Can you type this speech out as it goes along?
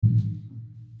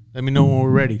Let me know when we're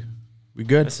ready. We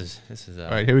good? This is all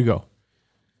right. Here we go.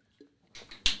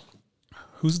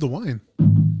 Who's the wine?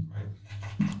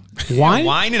 Wine?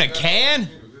 Wine in a can?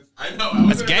 I know.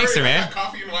 That's gangster, man.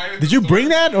 Coffee and wine. Did you bring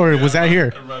that, or was that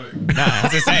here? Nah, I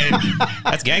was just saying.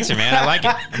 That's gangster, man. I like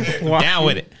it. I'm down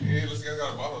with it. Hey, let's get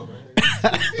a bottle,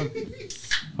 man.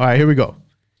 All right, here we go.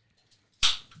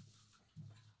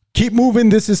 Keep moving.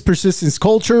 This is Persistence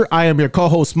Culture. I am your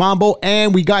co-host, Mambo,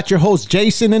 and we got your host,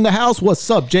 Jason, in the house. What's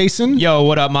up, Jason? Yo,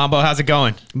 what up, Mambo? How's it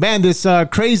going? Man, this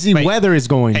crazy weather is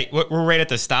going. Hey, we're right at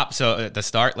the stop, so at the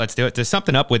start, let's do it. There's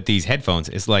something up with these headphones.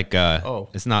 It's like,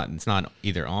 it's not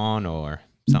either on or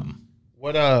something.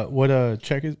 What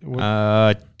check is?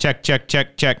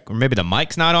 Check. Or maybe the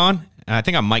mic's not on. I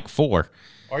think I'm mic 4.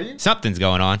 Are you? Something's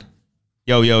going on.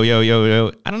 Yo.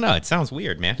 I don't know. It sounds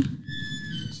weird, man.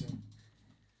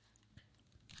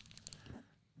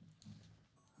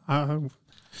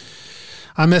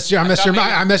 I messed your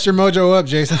mojo up,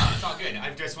 Jason. No, it's all good.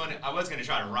 I was gonna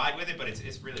try to ride with it, but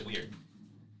it's really weird.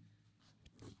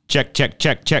 Check. So you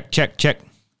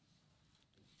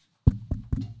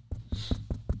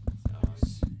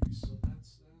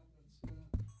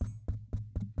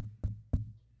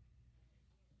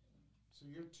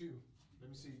have 2. Let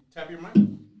me see. Tap your mic.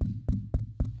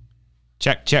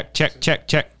 Check. I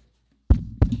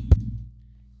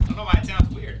don't know why it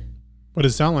sounds weird. What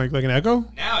does it sound like? Like an echo?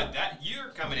 Now that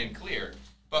you're coming in clear,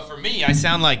 but for me, I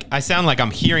sound like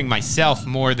I'm hearing myself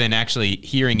more than actually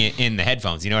hearing it in the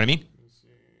headphones. You know what I mean?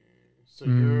 So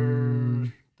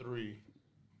you're 3.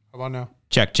 How about now?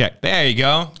 Check. There you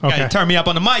go. Okay. Gotta turn me up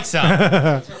on the mic sound.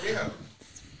 All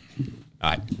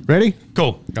right. Ready?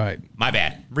 Cool. All right. My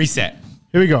bad. Reset.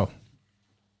 Here we go.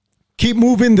 Keep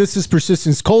moving. This is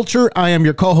Persistence Culture. I am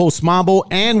your co-host, Mambo,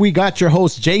 and we got your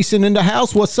host, Jason, in the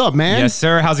house. What's up, man? Yes,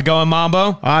 sir. How's it going,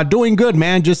 Mambo? Doing good,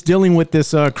 man. Just dealing with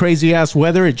this crazy-ass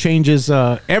weather. It changes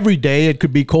every day. It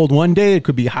could be cold one day. It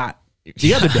could be hot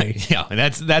the other day. Yeah,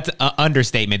 that's an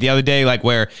understatement. The other day, like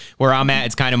where I'm at,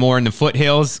 it's kind of more in the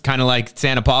foothills, kind of like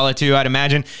Santa Paula too, I'd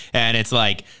imagine. And it's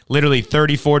like literally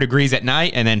 34 degrees at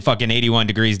night and then fucking 81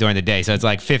 degrees during the day. So it's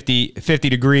like 50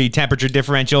 degree temperature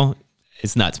differential.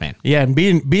 It's nuts, man. Yeah, and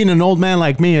being an old man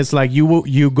like me, it's like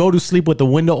you go to sleep with the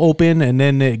window open, and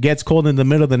then it gets cold in the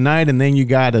middle of the night, and then you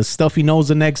got a stuffy nose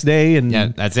the next day. And yeah,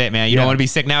 that's it, man. You don't want to be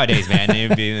sick nowadays, man.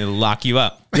 It'll lock you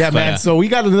up. Yeah, man. So we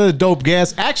got another dope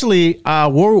guest. Actually,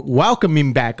 we're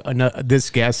welcoming back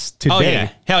this guest today. Oh,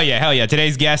 yeah. Hell yeah.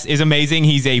 Today's guest is amazing.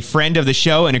 He's a friend of the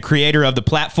show and a creator of the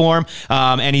platform.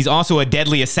 And he's also a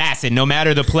deadly assassin, no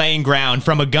matter the playing ground.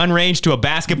 From a gun range to a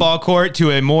basketball court to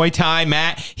a Muay Thai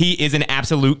mat, he is an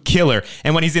absolute killer.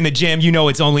 And when he's in the gym, you know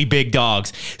it's only big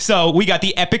dogs. So we got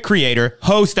the epic creator,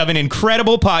 host of an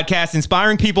incredible podcast,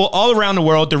 inspiring people all around the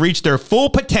world to reach their full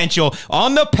potential.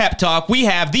 On the Pep Talk, we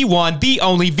have the one, the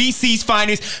only, VC's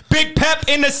finest, Big Pep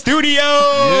in the studio.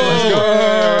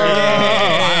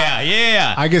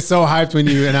 Yeah. I get so hyped when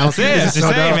you announce it. That's it.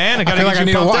 Man. I feel like I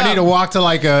need to walk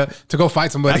to to go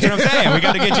fight somebody. That's what I'm saying. We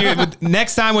got to get you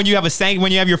next time when you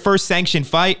have your first sanctioned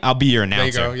fight. I'll be your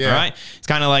announcer. There you go, yeah. All right. It's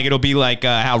kind of like it'll be like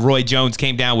how Roy Jones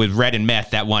came down with Red and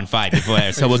Meth that one fight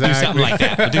before. So we'll do something like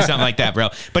that. Bro.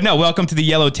 But no, welcome to the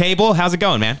Yellow Table. How's it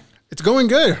going, man? It's going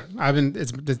good.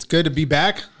 It's good to be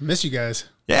back. I miss you guys.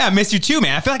 Yeah, I miss you too,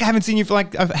 man. I feel like I haven't seen you for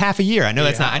like half a year. I know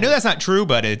that's not true,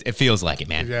 but it feels like it,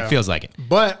 man. Yeah. It feels like it.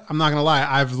 But I'm not gonna lie,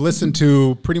 I've listened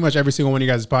to pretty much every single one of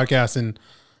you guys' podcasts, and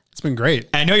it's been great.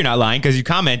 I know you're not lying because you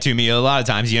comment to me a lot of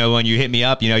times. You know, when you hit me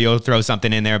up, you'll throw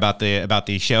something in there about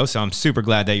the show. So I'm super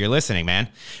glad that you're listening, man.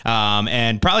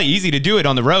 And probably easy to do it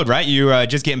on the road, right? You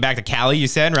just getting back to Cali, you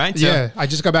said, right? So, yeah, I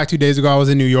just got back 2 days ago. I was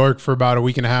in New York for about a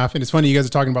week and a half, and it's funny you guys are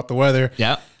talking about the weather.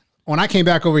 Yeah. When I came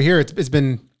back over here, it's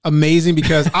been amazing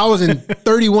because I was in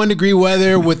 31 degree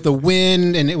weather with the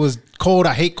wind, and it was cold.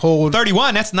 I hate cold.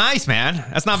 31, that's nice, man.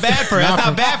 That's not bad for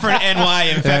not bad for an NY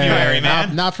in February,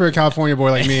 man. Not for a California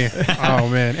boy like me. Oh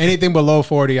man, anything below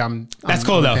 40, that's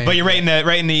cool though. But you're right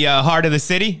in the heart of the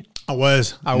city. I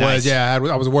was. Yeah,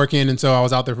 I was working, and so I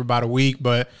was out there for about a week.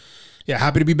 But yeah,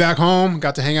 happy to be back home.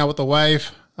 Got to hang out with the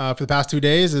wife for the past 2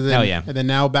 days, and then, hell yeah. And then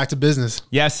now back to business.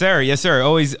 Yes, sir.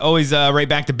 Always right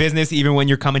back to business, even when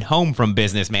you're coming home from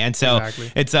business, man. So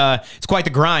exactly. It's quite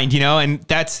the grind, and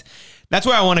that's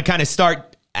where I want to kind of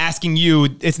start asking you.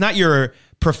 It's not your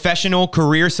professional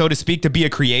career, so to speak, to be a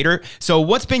creator. So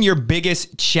what's been your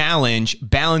biggest challenge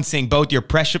balancing both your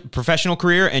professional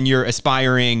career and your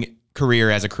aspiring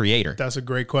career as a creator? That's a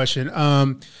great question.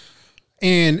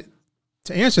 And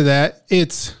to answer that,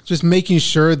 it's just making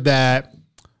sure that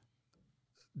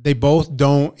they both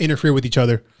don't interfere with each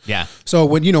other. Yeah. So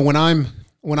when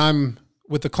I'm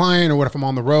with the client or what if I'm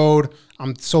on the road,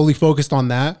 I'm solely focused on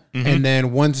that. And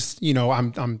then once, you know,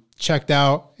 I'm checked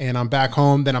out and I'm back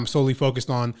home, then I'm solely focused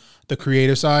on the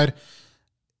creative side.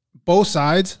 Both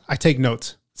sides, I take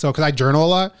notes. So, cause I journal a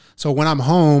lot. So when I'm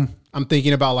home, I'm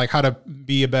thinking about like how to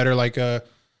be a better, like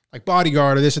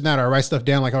bodyguard or this and that, or I write stuff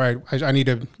down like, all right, I need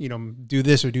to, you know, do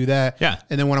this or do that. Yeah.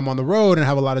 And then when I'm on the road and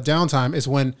have a lot of downtime is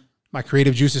when my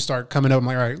creative juices start coming up. I'm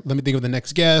like, all right, let me think of the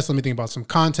next guest. Let me think about some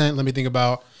content. Let me think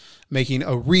about making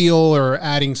a reel or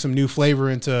adding some new flavor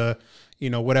into, you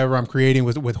know, whatever I'm creating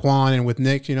with Juan and with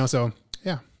Nick, you know, so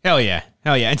yeah. Hell yeah.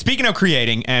 Hell yeah. And speaking of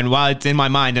creating, and while it's in my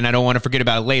mind and I don't want to forget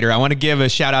about it later, I want to give a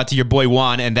shout out to your boy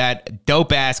Juan and that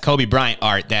dope ass Kobe Bryant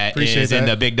art that Appreciate is that. in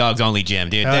the Big Dogs Only gym,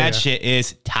 dude. Hell that yeah. shit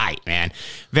is tight, man.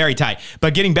 Very tight.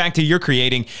 But getting back to your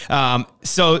creating,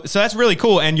 so that's really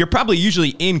cool. And you're probably usually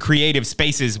in creative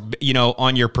spaces, you know,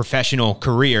 on your professional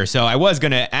career. So I was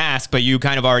going to ask, but you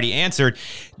kind of already answered.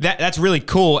 That's really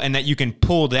cool, and that you can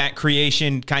pull that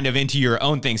creation kind of into your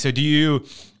own thing. So do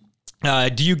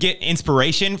you get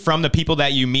inspiration from the people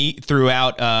that you meet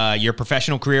throughout your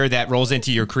professional career that rolls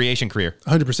into your creation career?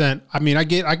 100%. I mean, I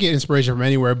get inspiration from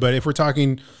anywhere, but if we're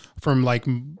talking from like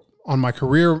on my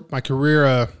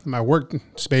work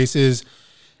space is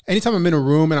anytime I'm in a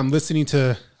room and I'm listening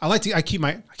to, I keep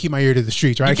my ear to the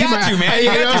streets, right? You got to, man. You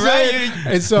got to, right?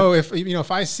 And so if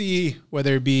I see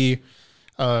whether it be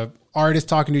artists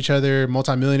talking to each other,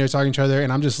 multimillionaires talking to each other,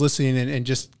 and I'm just listening and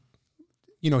just,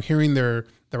 you know, hearing their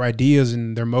ideas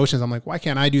and their emotions, I'm like, why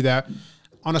can't I do that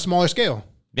on a smaller scale?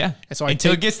 Yeah. And so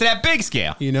until it gets to that big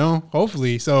scale. You know,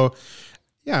 hopefully. So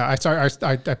yeah,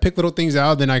 I pick little things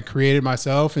out, then I created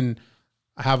myself, and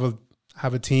I have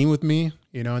a team with me,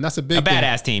 you know, and that's a big thing.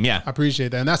 Badass team. Yeah. I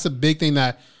appreciate that. And that's a big thing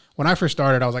that when I first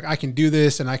started, I was like, I can do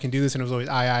this and I can do this. And it was always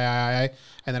I.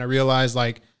 And then I realized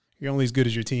like, you're only as good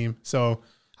as your team. So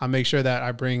I make sure that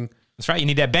I bring That's right. You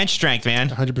need that bench strength, man.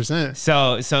 100%.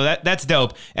 So that's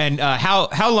dope. And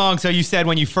how long? So you said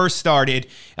when you first started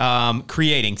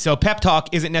creating. So Pep Talk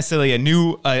isn't necessarily a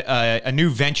new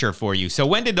venture for you. So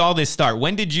when did all this start?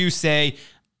 When did you say,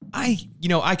 I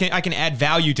can add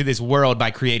value to this world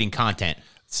by creating content?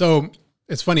 So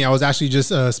it's funny. I was actually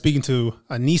just speaking to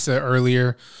Anissa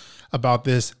earlier about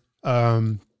this.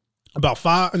 About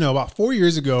 4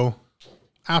 years ago,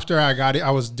 after I got it, I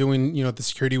was doing, you know, the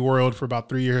security world for about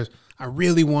 3 years. I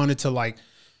really wanted to like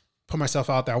put myself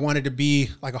out there. I wanted to be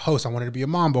like a host. I wanted to be a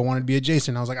Mambo. I wanted to be a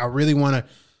Jason. I was like, I really want to,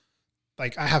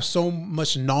 like, I have so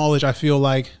much knowledge. I feel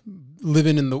like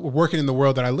working in the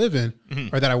world that I live in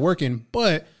or that I work in,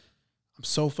 but I'm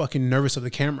so fucking nervous of the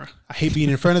camera. I hate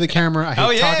being in front of the camera. I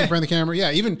hate talking in front of the camera.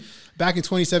 Yeah. Even back in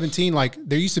 2017, like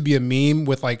there used to be a meme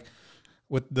with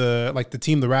the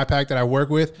team, the Rat Pack that I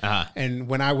work with. And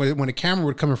when a camera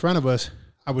would come in front of us,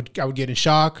 I would get in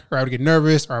shock, or I would get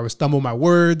nervous, or I would stumble my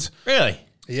words. Really?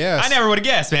 Yes. I never would have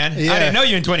guessed, man. Yeah. I didn't know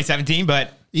you in 2017,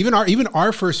 but even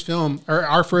our first film, or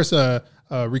our first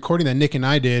recording that Nick and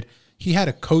I did, he had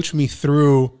to coach me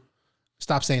through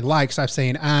stop saying like, stop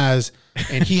saying as,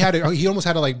 and he almost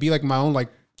had to like be like my own like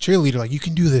cheerleader, like you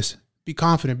can do this, be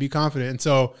confident. And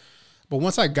so, but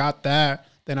once I got that,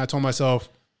 then I told myself,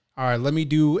 all right, let me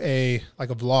do a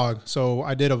vlog. So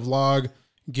I did a vlog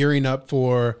gearing up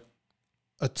for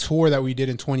a tour that we did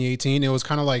in 2018. It was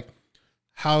kind of like,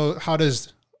 how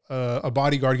does a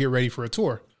bodyguard get ready for a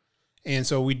tour? And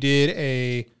so we did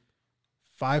a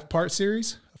 5-part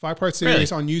series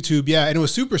on YouTube. Yeah. And it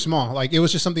was super small. Like it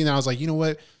was just something that I was like, you know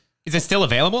what? is it still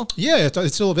available? Yeah,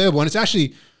 it's still available. And it's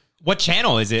actually, What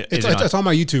channel is it? it's on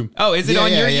my YouTube. Oh, is it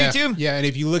on your YouTube? Yeah. And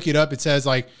if you look it up, it says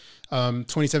like,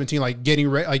 2017, like getting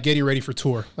ready for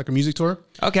tour, like a music tour.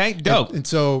 Okay, dope. And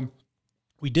so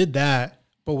we did that.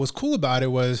 But what's cool about it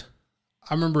was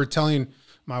I remember telling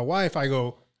my wife, I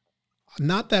go,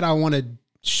 not that I want to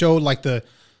show like the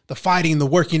fighting, the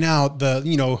working out,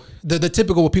 the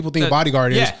typical what people think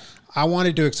bodyguard is. Yeah. I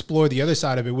wanted to explore the other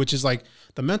side of it, which is like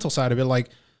the mental side of it. Like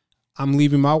I'm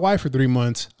leaving my wife for 3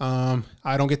 months.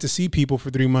 I don't get to see people for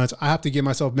 3 months. I have to get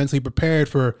myself mentally prepared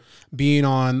for being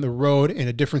on the road in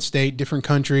a different state, different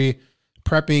country,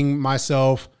 prepping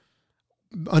myself,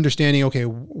 understanding, okay,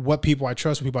 what people I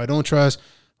trust, what people I don't trust,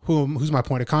 who's my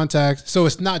point of contact. So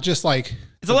it's not just like,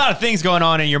 There's a lot of things going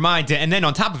on in your mind, and then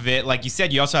on top of it, like you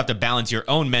said, you also have to balance your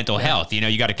own mental health. You know,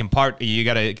 you got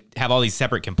to have all these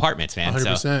separate compartments, man.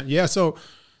 100%. So. Yeah. So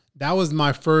that was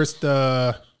my first,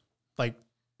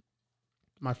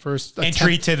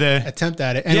 Entry to the attempt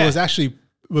at it. And it was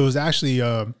actually,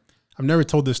 I've never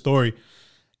told this story.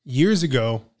 Years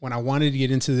ago, when I wanted to get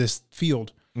into this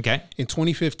field, okay, in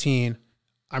 2015,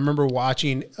 I remember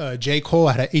watching J. Cole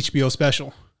had an HBO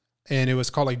special, and it was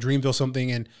called like Dreamville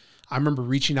something. And I remember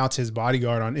reaching out to his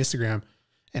bodyguard on Instagram,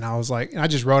 and I was like, and I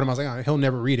just wrote him. I was like, oh, he'll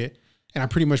never read it. And I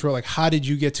pretty much wrote like, how did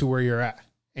you get to where you're at?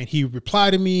 And he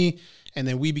replied to me, and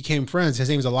then we became friends. His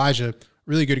name is Elijah,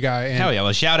 really good guy. And Hell yeah.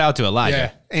 Well, shout out to Elijah.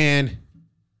 yeah, and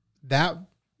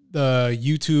the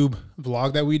YouTube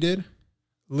vlog that we did,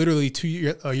 literally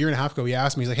a year and a half ago, he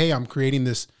asked me, he's like, hey, I'm creating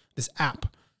this app,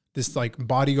 this like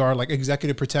bodyguard, like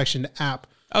executive protection app.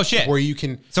 Oh shit. Where you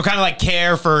can, So kind of like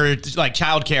care for like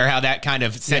childcare, how that kind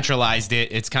of centralized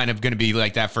it. It's kind of going to be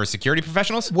like that for security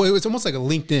professionals. well, it's almost like a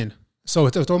LinkedIn. So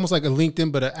it's almost like a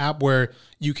LinkedIn, but an app where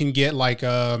you can get like,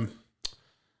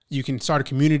 you can start a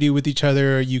community with each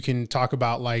other. You can talk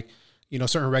about like, you know,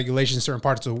 certain regulations in certain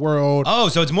parts of the world. Oh,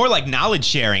 so it's more like knowledge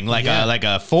sharing, like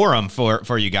a forum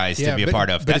for you guys to be a part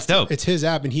of. That's dope. It's his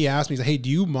app, and he asked me, he's like, hey, do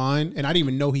you mind? And I didn't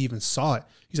even know he even saw it.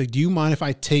 He's like, do you mind if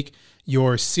I take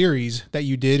your series that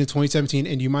you did in 2017,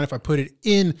 and do you mind if I put it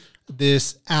in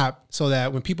this app so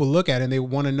that when people look at it and they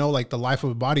want to know like the life of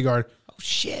a bodyguard? Oh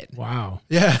shit. Wow.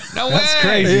 Yeah. No That's way.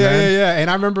 crazy. Yeah, man. yeah. And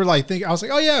I remember like thinking, I was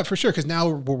like, oh yeah, for sure. Cause now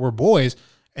we're boys.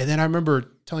 And then I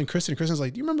remember telling Kristen's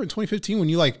like, do you remember in 2015 when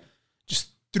you like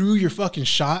just threw your fucking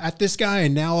shot at this guy?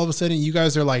 And now all of a sudden you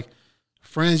guys are like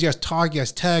friends, you guys talk, you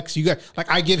guys text, you guys, like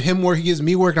I give him work, he gives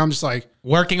me work. And I'm just like,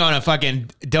 Working on a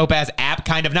fucking dope ass app,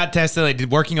 kind of not necessarily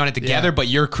working on it together, Yeah. but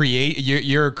your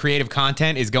creative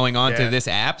content is going on to this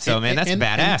app. So man, that's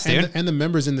badass, dude. And the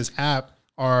members in this app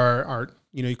are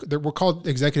you know, we're called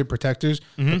executive protectors.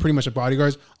 They're pretty much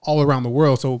bodyguards all around the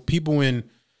world. So people in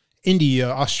India,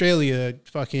 Australia,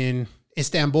 fucking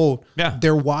Istanbul,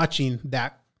 they're watching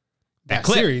that clip.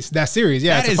 series. That series,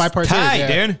 yeah, That it's a is 5-part tight, series,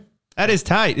 yeah. dude. That is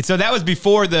tight. So that was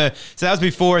before the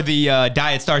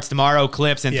Diet Starts Tomorrow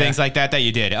clips and things like that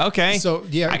you did. Okay. So,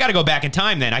 yeah. I got to go back in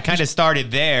time then. I kind of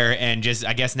started there and just,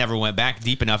 I guess, never went back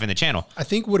deep enough in the channel. I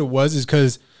think what it was is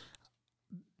because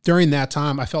during that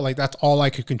time, I felt like that's all I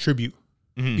could contribute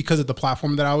because of the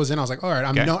platform that I was in. I was like, all right,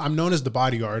 I'm known as the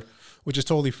bodyguard, which is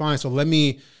totally fine. So let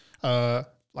me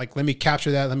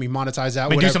capture that. Let me monetize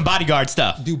that. Do some bodyguard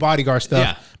stuff. Do bodyguard stuff.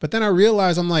 Yeah. But then I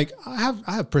realized I'm like, I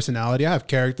have personality. I have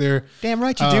character. Damn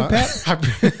right you do, Pep.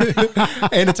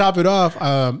 And to top it off,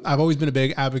 I've always been a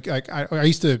big advocate. Like I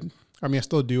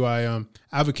still do. I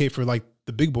advocate for like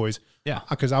the big boys. Yeah.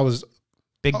 Because I was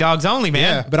Big dogs only, man.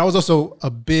 yeah, but I was also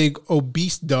a big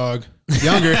obese dog,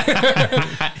 younger.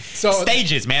 So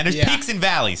Stages, man. There's Yeah. peaks and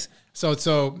valleys. So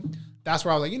that's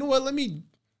where I was like, you know what? Let me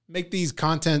make these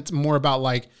content more about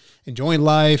like enjoying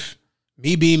life,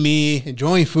 me being me,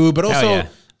 enjoying food, but also yeah.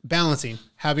 balancing,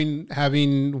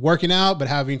 having working out, but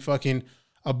having fucking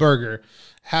a burger,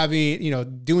 having, you know,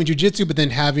 doing jujitsu, but then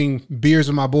having beers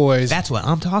with my boys. That's what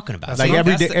I'm talking about. Like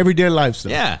everyday life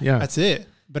stuff. Yeah. Yeah. That's it.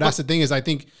 But that's the thing is I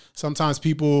think sometimes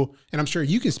people, and I'm sure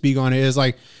you can speak on it, is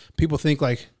like people think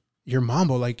like you're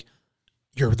Mambo, like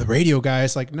you're the radio guy.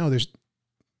 It's like, no, there's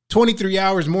 23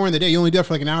 hours more in the day. You only do it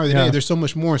for like an hour of the day. There's so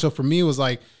much more. So for me, it was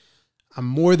like, I'm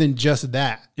more than just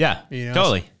that. Yeah, You know?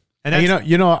 totally. And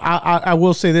that's, I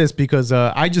will say this because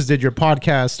I just did your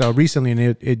podcast recently and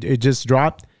it just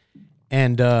dropped,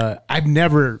 and I've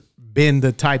never been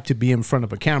the type to be in front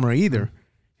of a camera either.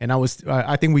 And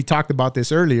I think we talked about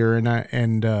this earlier,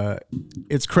 and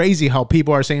it's crazy how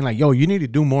people are saying like, "Yo, you need to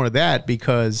do more of that,"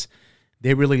 because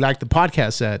they really like the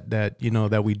podcast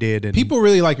that we did. And People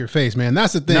really like your face, man.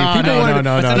 That's the thing. No, People no, wanna-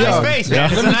 no, it's no, a nice no. face,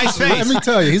 man. It's a nice face. Let me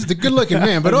tell you, he's the good looking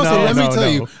man. But also, No, let me no, tell no.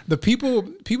 you, the people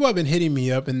have been hitting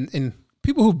me up, and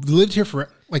people who've lived here for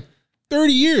like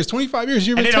 30 years, 25 years,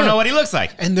 and they don't know what he looks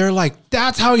like. and they're like,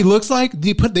 "That's how he looks like."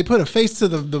 They put a face to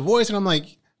the voice, and I'm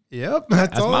like, "Yep,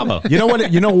 that's all." Mambo. You know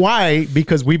what? You know why?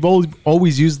 Because we've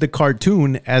always used the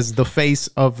cartoon as the face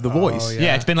of the voice. yeah.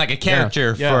 Yeah, it's been like a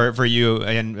character Yeah. for you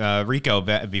and Rico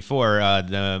before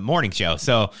the morning show.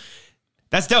 So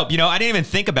that's dope. You know, I didn't even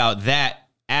think about that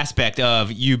aspect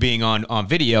of you being on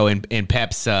video in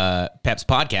Pep's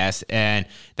podcast, and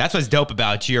that's what's dope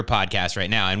about your podcast right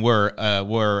now. And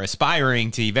we're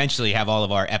aspiring to eventually have all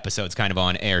of our episodes kind of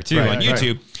on air too on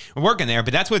YouTube. We're working there,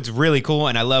 but that's what's really cool.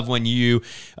 And I love when you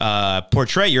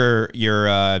portray your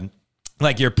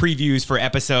previews for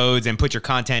episodes and put your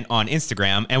content on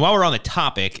Instagram. And while we're on the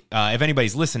topic, if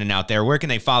anybody's listening out there, where can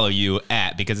they follow you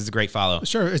at? Because it's a great follow.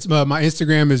 Sure. It's my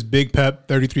Instagram is Big Pep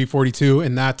 3342,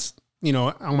 and that's, you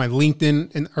know, on my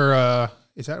LinkedIn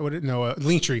is that what it? No,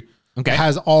 Linktree. Okay. It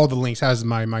has all the links. It has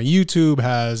my YouTube,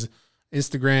 has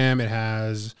Instagram, it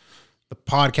has the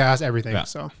podcast, everything. Yeah.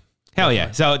 So Hell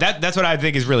yeah. So that's what I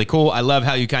think is really cool. I love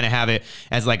how you kind of have it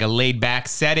as like a laid back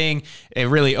setting. It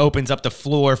really opens up the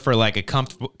floor for like a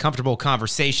comfortable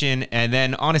conversation. And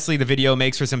then honestly, the video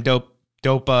makes for some dope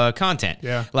content.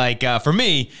 Yeah. Like for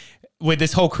me, with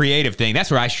this whole creative thing, that's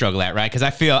where I struggle at, right? Because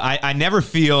I never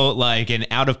feel like an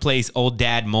out of place old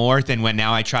dad more than when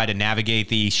now I try to navigate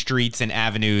the streets and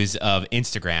avenues of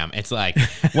Instagram. It's like,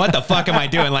 what the fuck am I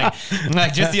doing? Like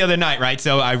just the other night, right?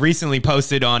 So I recently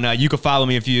posted on, you can follow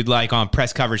me if you'd like on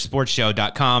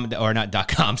presscoveragesportshow.com or not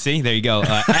 .com. See, there you go.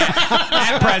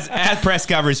 At Press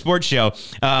Coverage Sports Show.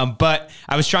 But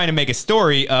I was trying to make a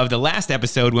story of the last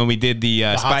episode when we did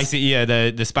the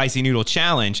spicy noodle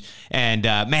challenge, and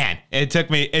man. It took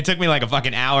me like a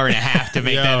fucking hour and a half to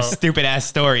make that stupid ass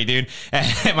story, dude.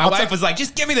 And my wife was like,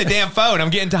 "Just give me the damn phone. I'm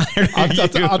getting tired."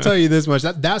 I'll tell you this much: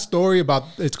 that story about,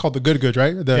 it's called The Good Goods,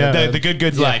 right? The Good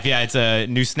Goods Life. Yeah, it's a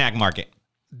new snack market.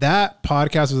 That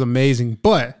podcast was amazing,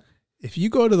 but if you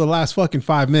go to the last fucking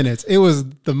 5 minutes, it was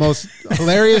the most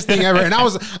hilarious thing ever. And I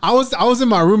was in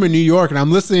my room in New York, and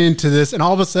I'm listening to this, and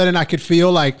all of a sudden I could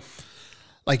feel like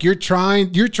you're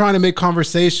trying to make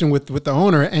conversation with the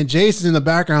owner, and Jason in the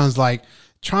background is like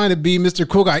trying to be Mr.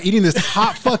 Cool Guy, eating this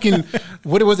hot fucking,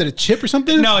 what was it, a chip or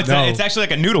something? No, it's actually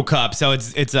like a noodle cup. So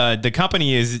it's the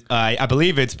company is, I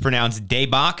believe it's pronounced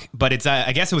Daybach, but it's,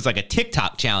 I guess it was like a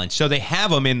TikTok challenge. So they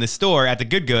have them in the store at the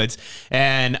Good Goods,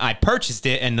 and I purchased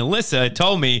it, and Alyssa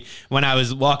told me when I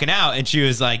was walking out, and she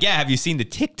was like, yeah, have you seen the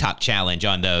TikTok challenge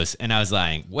on those? And I was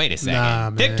like, wait a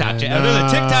second. TikTok challenge.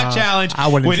 There's a TikTok challenge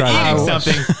with eating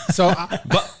something. So,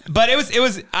 but it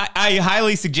was, I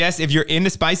highly suggest if you're into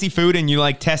spicy food and you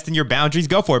like testing your boundaries,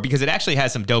 go for it, because it actually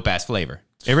has some dope ass flavor.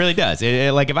 It really does.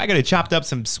 Like if I could have chopped up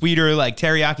some sweeter like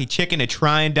teriyaki chicken to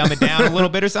try and dumb it down a little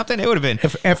bit or something, it would have been.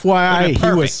 FYI,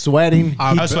 he was sweating.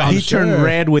 He turned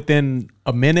red within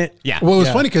a minute. Yeah. Well, it was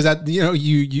funny because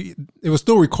it was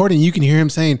still recording. You can hear him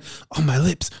saying, "Oh, my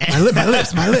lips, my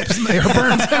lips, my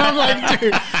burns." And I'm like,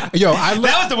 dude, that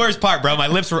was the worst part, bro. My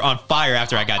lips were on fire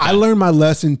after I got done. I learned my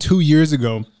lesson 2 years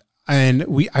ago, and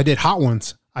I did hot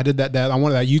ones. I did that on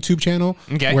one of that YouTube channel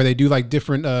where they do like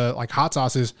different like hot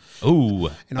sauces. Ooh,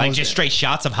 and like just straight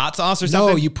shots of hot sauce or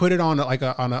something. No, you put it on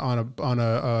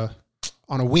a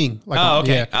wing. Like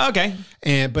okay, okay.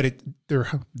 But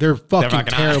they're fucking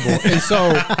terrible. And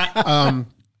so,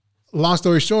 long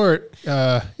story short,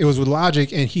 it was with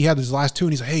Logic, and he had these last two,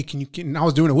 and he's like, "Hey, can you?" And I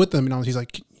was doing it with him, and he's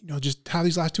like, just have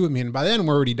these last two with me. And by then,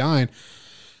 we're already dying.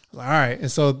 Like, all right. And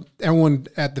so everyone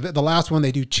at the last one,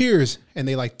 they do cheers, and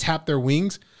they like tap their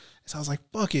wings. So I was like,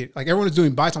 fuck it. Like everyone was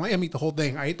doing bites. I'm like, I'm eat the whole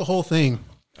thing. I ate the whole thing.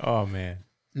 Oh man.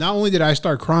 Not only did I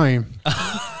start crying,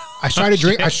 I tried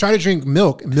to drink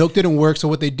milk. Milk didn't work. So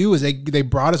what they do is they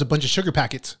brought us a bunch of sugar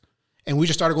packets, and we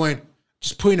just started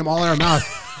just putting them all in our mouth.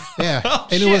 Yeah.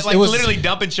 And it was literally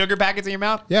dumping sugar packets in your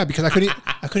mouth. Yeah, because I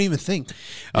couldn't even think.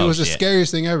 It was the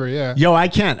scariest thing ever. Yeah. Yo, I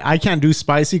can't do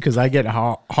spicy because I get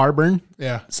heartburn.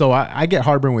 Yeah. So I get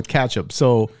heartburn with ketchup.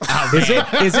 So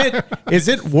is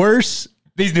it worse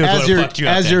These noodles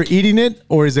as you're eating it,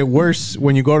 or is it worse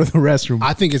when you go to the restroom?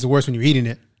 I think it's worse when you're eating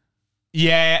it.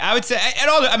 Yeah, I would say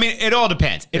it all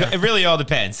depends. It really all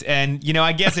depends. And,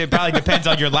 I guess it probably depends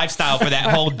on your lifestyle for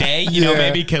that whole day.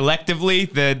 Maybe collectively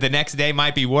the next day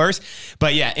might be worse.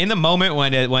 But yeah, in the moment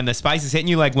when the spice is hitting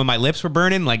you, like when my lips were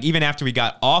burning, like even after we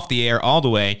got off the air all the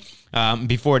way,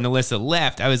 before Nalissa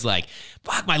left, I was like,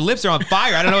 fuck, my lips are on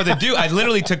fire. I don't know what to do. I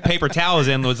literally took paper towels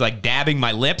and was like dabbing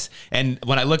my lips. And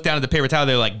when I looked down at the paper towel,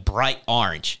 they were like bright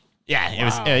orange. Yeah, it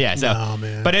was. So, no,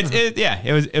 man. But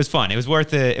it was fun. It was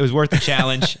worth the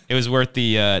challenge. It was worth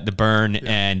the burn. Yeah.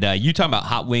 And you talking about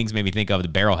hot wings made me think of the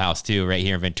Barrel House too, right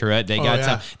here in Ventura. They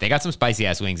got some spicy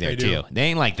ass wings there too. They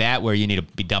ain't like that where you need to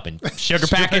be dumping sugar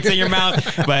packets in your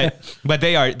mouth, but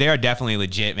they are definitely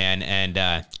legit, man.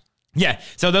 And yeah,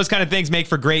 so those kind of things make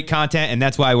for great content, and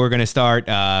that's why we're going to start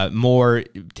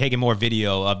taking more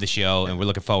video of the show, and we're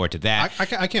looking forward to that.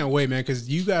 I can't wait, man, because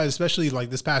you guys, especially like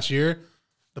this past year,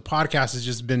 the podcast has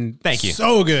just been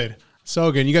so good.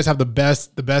 So good. You guys have the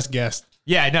best guests.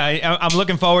 Yeah, no, I'm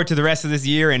looking forward to the rest of this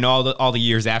year and all the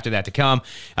years after that to come.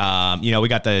 We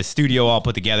got the studio all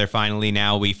put together finally.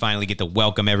 Now we finally get to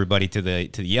welcome everybody to the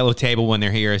yellow table when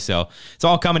they're here. So it's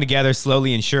all coming together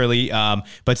slowly and surely.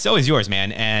 But so is yours,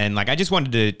 man. And like I just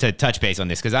wanted to touch base on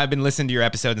this because I've been listening to your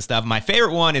episodes and stuff. My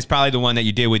favorite one is probably the one that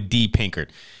you did with D. Pinkert.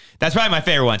 That's probably my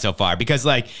favorite one so far because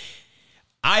like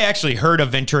I actually heard of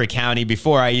Ventura County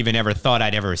before I even ever thought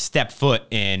I'd ever step foot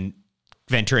in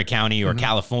Ventura County or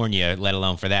California, let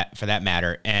alone for that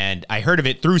matter. And I heard of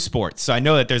it through sports. So I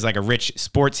know that there's like a rich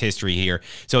sports history here.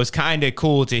 So it's kind of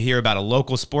cool to hear about a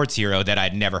local sports hero that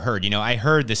I'd never heard. You know, I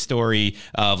heard the story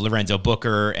of Lorenzo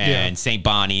Booker and St.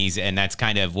 Bonnie's, and that's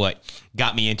kind of what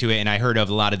got me into it. And I heard of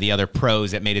a lot of the other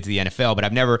pros that made it to the NFL, but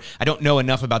I don't know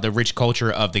enough about the rich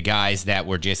culture of the guys that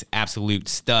were just absolute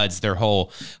studs their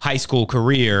whole high school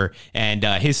career. And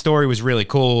his story was really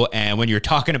cool. And when you're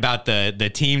talking about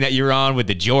the team that you're on with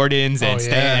the Jordans and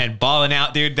staying and balling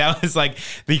out, dude, that was like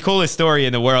the coolest story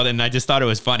in the world. And I just thought it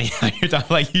was funny. You're talking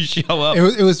like you show up.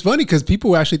 It was funny because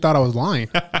people actually thought I was lying.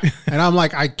 And I'm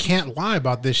like, I can't lie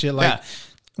about this shit. Like,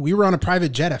 we were on a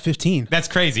private jet at 15. That's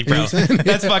crazy, bro.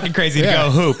 That's fucking crazy to go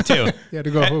hoop, too. Yeah,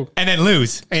 to go hoop. And then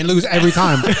lose. And lose every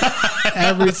time.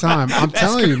 Every time. I'm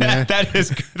telling you, man. That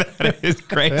is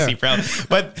crazy, bro.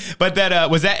 But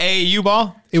that was that AAU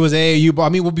ball? It was AAU ball. I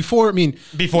mean, before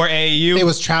AAU? It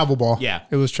was travel ball. Yeah.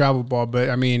 It was travel ball. But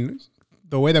I mean,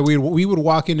 the way that we would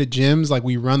walk into gyms, like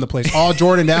we run the place all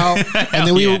Jordaned out, and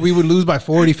then we would lose by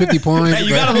 40, 50 points. Hey, you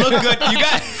got to look good.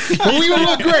 We would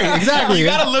look great. Exactly. You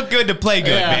got to look good to play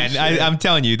good, man. I'm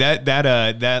telling you,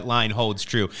 that line holds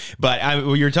true. But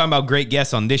you're talking about great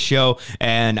guests on this show,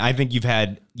 and I think you've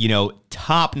had,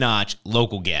 top-notch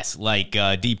local guests like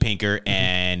D. Pinker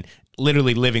and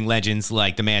literally living legends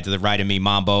like the man to the right of me,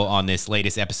 Mambo, on this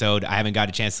latest episode. I haven't got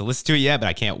a chance to listen to it yet, but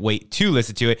I can't wait to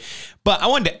listen to it. But I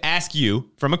wanted to ask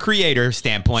you from a creator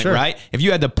standpoint, right? If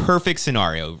you had the perfect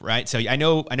scenario, right? So I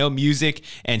know music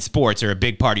and sports are a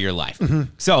big part of your life.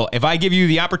 So if I give you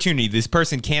the opportunity, this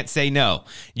person can't say no.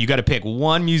 You got to pick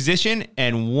one musician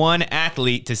and one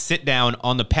athlete to sit down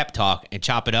on the pep talk and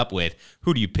chop it up with.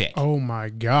 Who do you pick? Oh my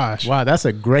gosh. Wow, that's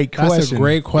a great question. That's a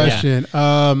great question.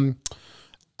 Yeah.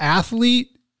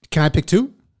 Athlete, can I pick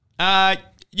two?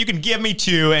 You can give me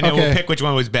two, and then we'll pick which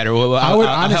one was better.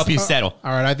 I'll help you settle.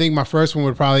 All right, I think my first one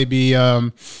would probably be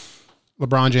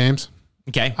LeBron James.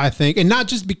 Okay. I think, and not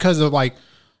just because of like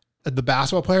the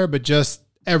basketball player, but just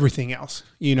everything else.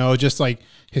 Just like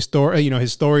his story,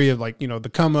 his story of like,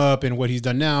 the come up and what he's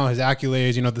done now, his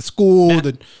accolades, the school,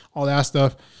 all that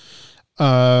stuff.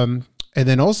 And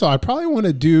then also I probably want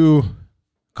to do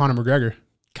Conor McGregor.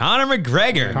 Conor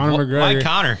McGregor. Why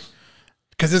Conor?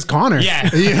 Because it's Conor. Yeah.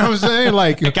 You know what I'm saying?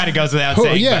 Like, it kind of goes without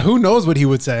saying. Yeah, who knows what he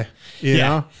would say? You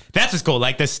know? That's what's cool.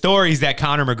 Like, the stories that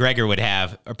Conor McGregor would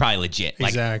have are probably legit. Like,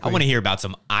 exactly. I want to hear about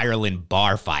some Ireland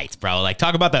bar fights, bro. Like,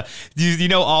 talk about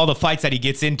all the fights that he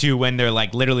gets into when they're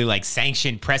like literally like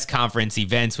sanctioned press conference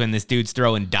events when this dude's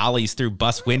throwing dollies through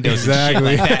bus windows and shit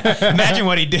like that. Imagine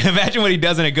what he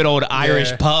does in a good old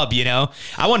Irish pub,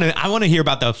 I want to hear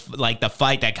about the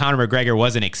fight that Conor McGregor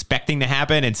wasn't expecting to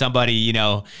happen and somebody,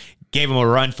 gave him a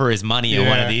run for his money in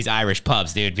one of these Irish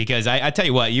pubs, dude. Because I tell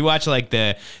you what, you watch like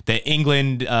the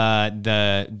England,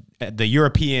 the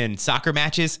European soccer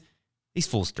matches, these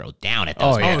fools throw down at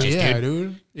those matches,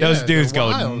 dude. Yeah, those dudes go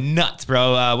wild. nuts,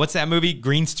 bro. What's that movie?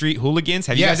 Green Street Hooligans?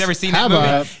 Have you guys ever seen that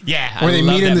movie? Yeah. Where they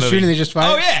meet in the street and they just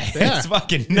fight? Oh, yeah. It's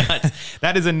fucking nuts.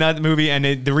 That is a nut movie.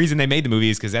 And the reason they made the movie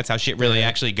is because that's how shit really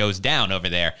actually goes down over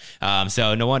there.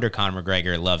 So no wonder Conor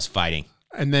McGregor loves fighting.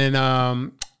 And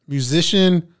then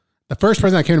musician, the first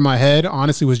person that came to my head,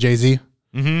 honestly, was Jay-Z.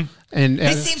 Mm-hmm. And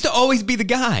he seems to always be the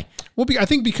guy. Well, I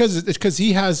think because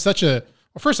he has such a,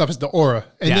 first off, it's the aura.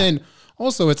 And then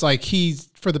also it's like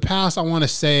for the past, I want to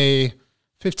say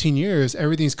 15 years,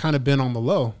 everything's kind of been on the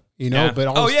low, But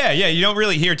you don't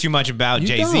really hear too much about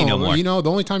Jay-Z no more.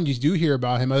 The only time you do hear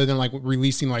about him other than like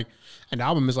releasing like an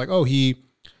album is like, he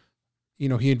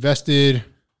invested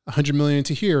 $100 million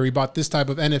into here, or he bought this type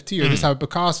of NFT or this type of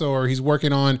Picasso, or he's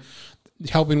working on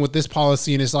helping with this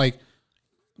policy, and it's like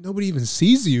nobody even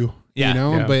sees you,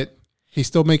 but he's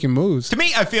still making moves. To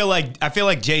me, I feel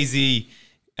like Jay-Z,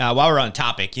 while we're on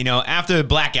topic, after the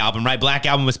Black Album, right? Black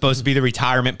Album was supposed to be the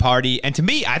retirement party. And to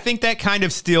me, I think that kind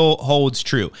of still holds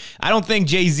true. I don't think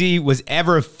Jay-Z was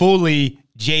ever fully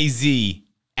Jay-Z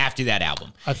after that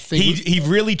album. I think he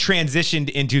really transitioned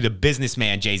into the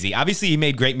businessman Jay-Z. Obviously, he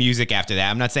made great music after that.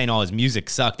 I'm not saying all his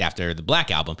music sucked after the Black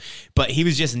Album, but he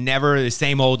was just never the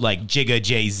same old like Jigga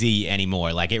Jay-Z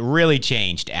anymore. Like, it really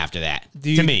changed after that.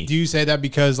 To me, do you say that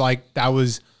because like that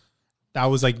was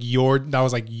like your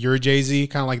Jay-Z,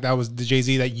 kind of like that was the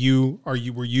Jay-Z that you were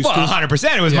used to?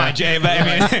 100% it was my Jay. But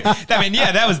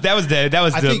that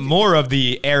was the more of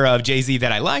the era of Jay-Z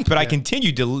that I liked. But I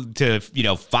continued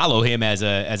to follow him as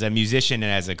a musician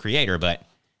and as a creator. But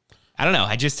I don't know.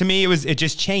 To me it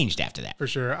just changed after that. For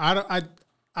sure. I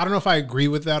don't know if I agree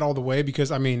with that all the way,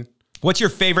 because I mean, what's your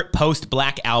favorite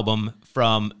post-Black album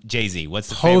from Jay-Z? What's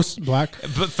the post-Black?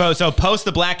 So post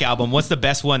the Black Album, what's the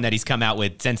best one that he's come out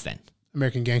with since then?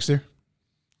 American Gangster.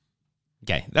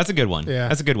 Okay, that's a good one. Yeah,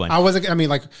 that's a good one. I wasn't. I mean,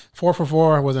 like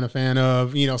 444, I wasn't a fan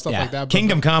of. Stuff like that.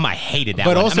 Kingdom Come, I hated that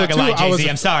but one. also, I'm not gonna too, lie, Jay-Z.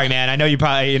 I'm sorry, man. I know you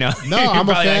probably, No, you're I'm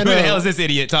a probably fan like, who the of- hell is this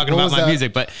idiot talking what about was my that?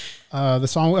 music? But the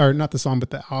song, or not the song,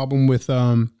 but the album with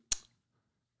Jay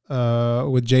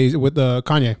with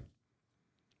Kanye.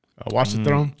 Watch the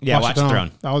Throne. yeah, Watch the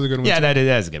Throne. That was a good one. Yeah, too. that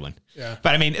is a good one. Yeah.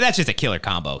 But I mean, that's just a killer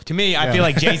combo. To me, I feel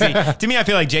like Jay-Z. To me, I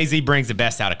feel like Jay-Z brings the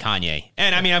best out of Kanye.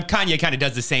 And I mean, Kanye kind of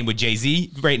does the same with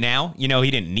Jay-Z right now. He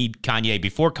didn't need Kanye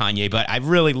before Kanye, but I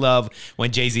really love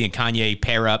when Jay-Z and Kanye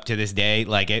pair up to this day.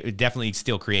 Like, it definitely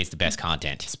still creates the best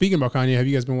content. Speaking about Kanye, have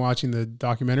you guys been watching the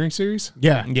documentary series?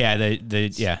 Yeah, Yeah,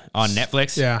 the on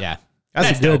Netflix. Yeah.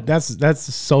 that's dope. good.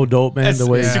 That's so dope, man. That's the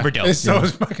way super dope. It's so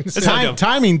fucking sick. so dope.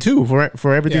 timing too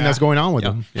for everything Yeah. that's going on with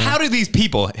them. How do these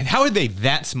people, how are they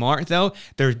that smart though?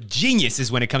 They're geniuses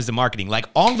when it comes to marketing. Like,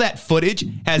 all that footage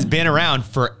has been around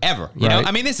forever. You know, Right.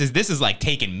 I mean, this is like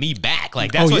taking me back.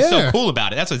 Like, that's what's so cool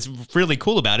about it. That's what's really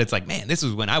cool about it. It's like, man, this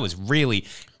was when I was really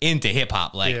into hip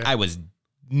hop. Like, Yeah. I was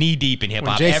knee deep in hip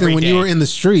hop. Jason, every when day. you were in the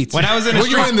streets, When I was in the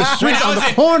when you were in the streets on the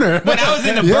corner, when I was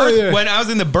in the when I was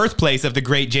in the birthplace of the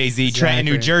great Jay-Z, Trenton,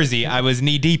 New Exactly. Jersey, I was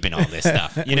knee deep in all this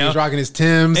stuff. You he know, was rocking his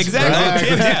Timbs. exactly. Right?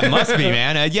 Tim's, yeah, it must be,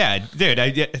 man. Yeah, dude.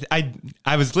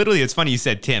 I was literally. It's funny you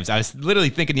said Tim's. I was literally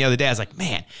thinking the other day. I was like,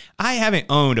 man, I haven't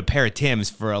owned a pair of Tim's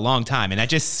for a long time, and that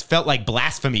just felt like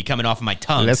blasphemy coming off of my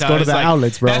tongue. Let's I go to was the like,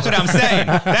 outlets, bro. That's what I'm saying.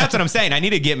 That's what I'm saying. I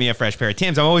need to get me a fresh pair of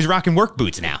Tim's. I'm always rocking work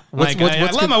boots now. What's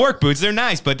I love my work boots. They're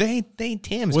nice, but they ain't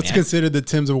Tim's. What's man. considered the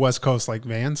Timbs of West Coast, like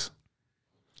Vans?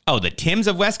 Oh, the Tim's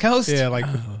of West Coast? Yeah, like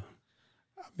I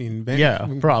mean, Yeah,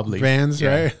 probably. Vans,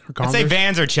 Yeah. right? Or I'd Converse? say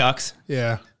Vans or Chucks.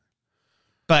 Yeah,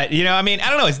 But, I mean, I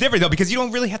don't know. It's different, though, because you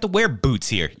don't really have to wear boots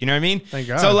here. You know what I mean? Thank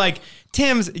God. So, like,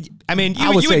 Tim's, I mean, I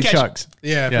would you say would catch, Chucks.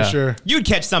 yeah, Yeah. for sure. You'd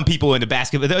catch some people in the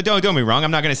basketball. Don't get me wrong.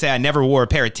 I'm not going to say I never wore a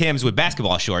pair of Tim's with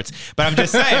basketball shorts, but I'm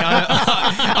just saying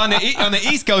on the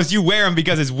East Coast, you wear them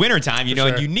because it's wintertime, and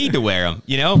sure. you need to wear them,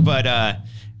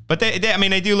 But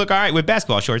they do look all right with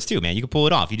basketball shorts too, man. You can pull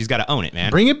it off. You just got to own it,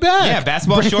 man. Bring it back. Yeah,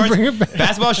 basketball shorts. Bring it back.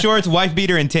 Basketball shorts, wife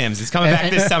beater, and Tim's. It's coming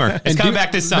back this summer. It's coming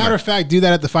back this summer. Matter of fact, do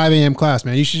that at the 5 a.m. class,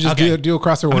 man. You should just Okay. do a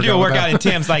CrossFit workout. I'm doing a with workout that.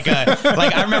 in Tim's like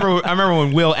I remember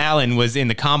when Will Allen was in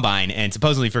the combine and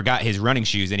supposedly forgot his running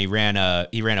shoes and he ran a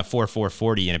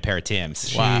 4.40 in a pair of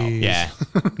Tim's. Wow. Yeah.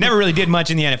 Never really did much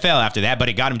in the NFL after that, but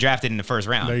it got him drafted in the first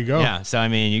round. There you go. Yeah. So I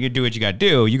mean, you could do what you got to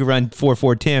do. You could run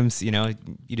 4.4 Tim's.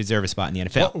 You deserve a spot in the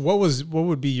NFL. What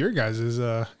would be your guys'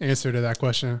 answer to that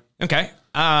question? Okay.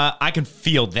 I can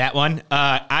field that one.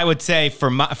 I would say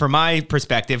from my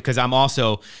perspective, because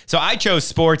I chose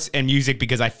sports and music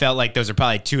because I felt like those are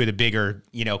probably two of the bigger,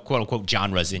 quote unquote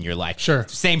genres in your life. Sure.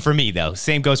 Same for me though.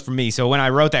 Same goes for me. So when I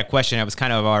wrote that question, I was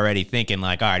kind of already thinking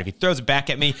like, all right, if he throws it back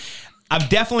at me, I'm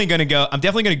definitely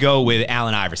gonna go with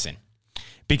Allen Iverson.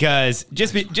 Because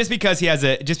just because he has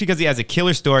a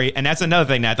killer story, and that's another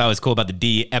thing that I thought was cool about the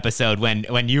D episode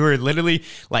when you were literally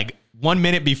like 1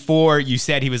 minute before you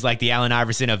said he was like the Allen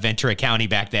Iverson of Ventura County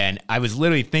back then. I was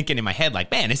literally thinking in my head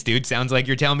like, man, this dude sounds like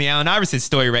you're telling me Allen Iverson's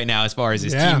story right now as far as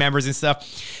his team members and stuff.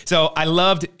 So I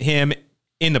loved him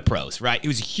in the pros, right? It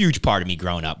was a huge part of me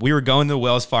growing up. We were going to the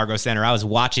Wells Fargo Center. I was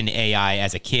watching AI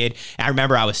as a kid. I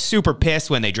remember I was super pissed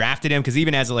when they drafted him because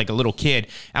even as a little kid,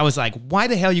 I was like, why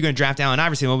the hell are you going to draft Allen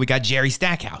Iverson when we got Jerry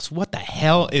Stackhouse? What the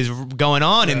hell is going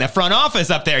on in the front office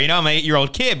up there? I'm an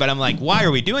 8-year-old kid, but I'm like, why are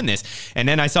we doing this? And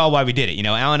then I saw why we did it.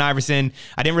 Allen Iverson,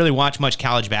 I didn't really watch much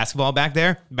college basketball back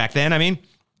then, I mean.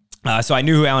 So I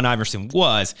knew who Allen Iverson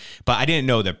was, but I didn't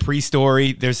know the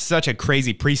pre-story. There's such a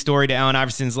crazy pre-story to Allen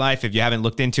Iverson's life. If you haven't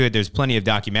looked into it, there's plenty of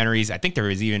documentaries. I think there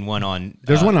is even one on...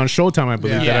 There's one on Showtime, I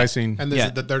believe, that I seen. And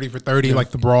there's the 30 for 30, like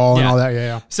the brawl and all that.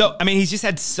 Yeah. So, I mean, he's just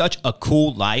had such a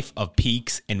cool life of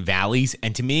peaks and valleys.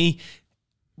 And to me,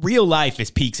 real life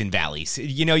is peaks and valleys.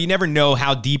 You never know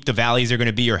how deep the valleys are going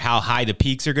to be or how high the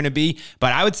peaks are going to be.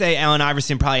 But I would say Allen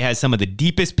Iverson probably has some of the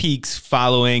deepest peaks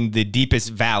following the deepest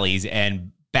valleys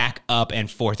and back up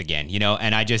and forth again,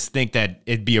 and I just think that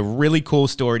it'd be a really cool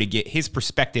story to get his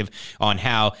perspective on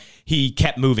how he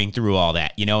kept moving through all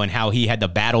that, and how he had to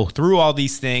battle through all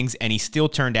these things and he still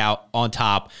turned out on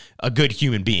top a good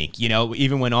human being,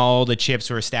 even when all the chips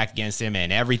were stacked against him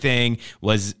and everything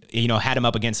was, had him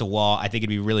up against the wall. I think it'd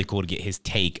be really cool to get his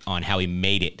take on how he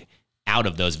made it out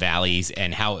of those valleys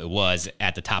and how it was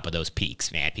at the top of those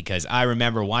peaks, man, because I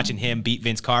remember watching him beat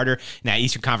Vince Carter in that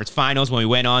Eastern Conference Finals when we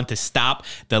went on to stop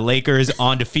the Lakers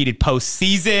undefeated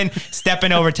postseason,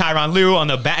 stepping over Tyronn Lue on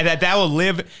the back. That will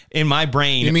live in my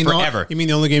brain forever. You mean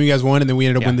the only game you guys won and then we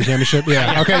ended up winning the championship?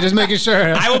 Yeah. Okay, just making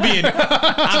sure.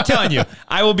 I'm telling you,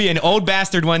 I will be an old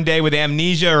bastard one day with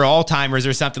amnesia or Alzheimer's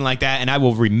or something like that, and I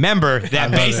will remember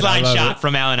that baseline shot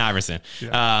from Allen Iverson.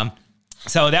 Yeah.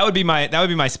 So that would be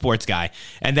my sports guy.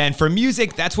 And then for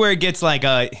music, that's where it gets like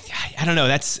I don't know,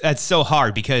 that's so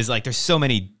hard because like there's so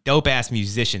many dope ass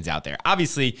musicians out there.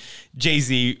 Obviously,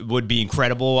 Jay-Z would be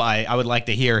incredible. I would like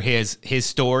to hear his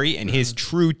story and his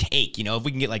true take. You know, if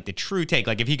we can get like the true take,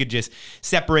 like if he could just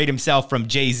separate himself from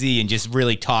Jay-Z and just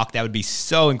really talk, that would be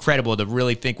so incredible to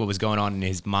really think what was going on in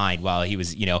his mind while he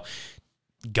was, you know,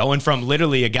 going from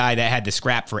literally a guy that had to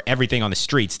scrap for everything on the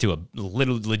streets to a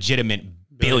little legitimate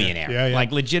billionaire,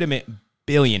 like legitimate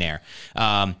billionaire.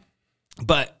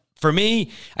 But for me,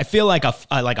 I feel like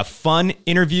a fun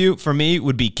interview for me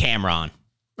would be Cameron.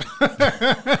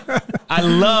 I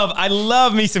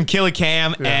love me some Killer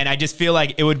Cam, and I just feel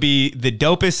like it would be the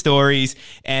dopest stories.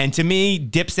 And to me,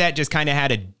 Dipset just kind of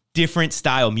had a different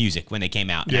style music when they came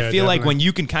out. And I feel like when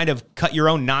you can kind of cut your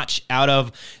own notch out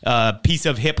of a piece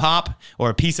of hip hop or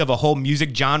a piece of a whole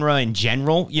music genre in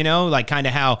general, you know, like kind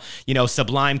of how, you know,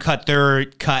 Sublime cut their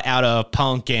cut out of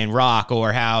punk and rock,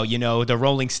 or how, you know, the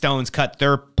Rolling Stones cut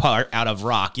their part out of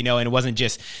rock, you know, and it wasn't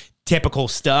just typical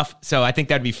stuff. So I think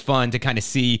that'd be fun to kind of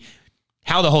see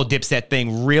how the whole Dipset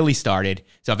thing really started.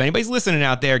 So if anybody's listening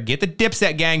out there, get the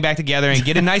Dipset gang back together and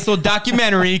get a nice little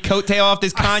documentary, coattail off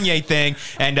this Kanye thing.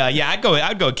 And I'd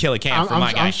go Killer Cam for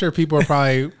my guy. I'm sure people are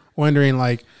probably wondering,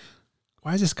 like,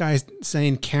 why is this guy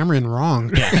saying Cameron wrong?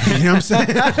 Yeah. You know what I'm saying?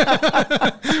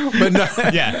 But no.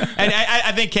 Yeah. And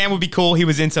I think Cam would be cool. He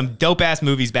was in some dope ass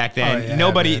movies back then.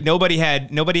 Nobody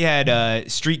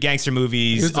had street gangster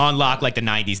movies on lock like the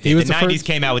 90s did. The 90s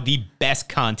came out with the best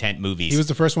content movies. He was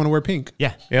the first one to wear pink.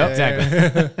 Yeah.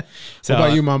 Exactly. So, what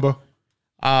about you, Mambo?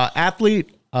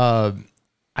 Athlete, I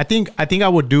think I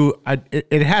would do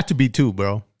it had to be two,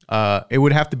 bro. It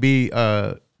would have to be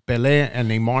Pelé and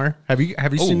Neymar. Have you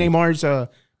seen Neymar's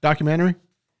documentary?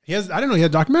 I didn't know he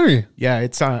had a documentary. Yeah,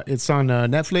 it's on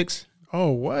Netflix.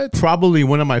 Oh, what? Probably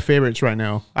one of my favorites right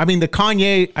now. I mean, the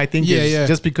Kanye, I think, is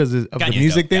just because of the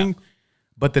music thing,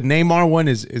 but the Neymar one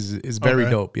is very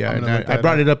dope. Yeah, and I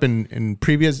brought it up in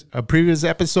previous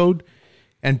episode,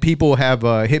 and people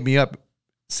have hit me up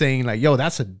saying like, "Yo,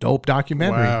 that's a dope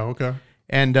documentary." Wow. Okay.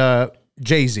 And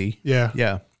Jay-Z.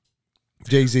 Yeah.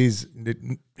 Jay-Z's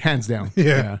hands down.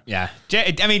 Yeah.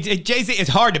 I mean, Jay-Z, it's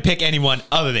hard to pick anyone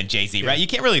other than Jay-Z, right? You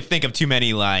can't really think of too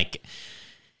many like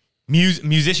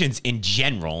musicians in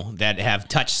general that have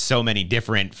touched so many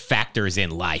different factors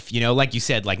in life. You know, like you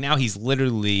said, like now he's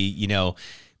literally, you know,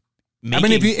 I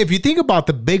mean, if you think about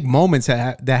the big moments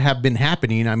that have been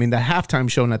happening, I mean, the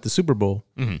halftime show at the Super Bowl,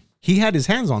 he had his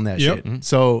hands on that shit. Mm-hmm.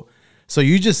 So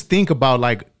you just think about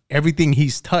like everything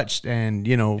he's touched, and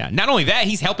you know, not only that,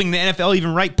 he's helping the NFL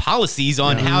even write policies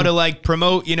on how to like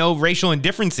promote, you know, racial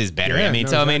indifferences better. I mean,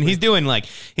 I mean, he's going like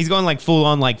full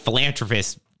on like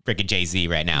philanthropist. Freaking Jay-Z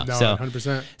right now. No, so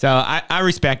 100%. So I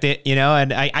respect it, you know,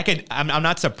 and I'm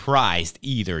not surprised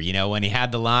either, you know, when he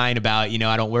had the line about, you know,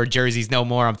 I don't wear jerseys no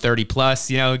more, I'm 30 plus,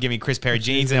 you know, give me a crisp pair of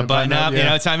jeans and a button up, you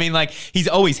know. So I mean, like, he's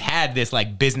always had this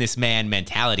like businessman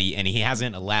mentality, and he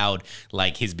hasn't allowed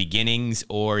like his beginnings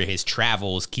or his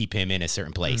travels keep him in a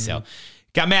certain place. So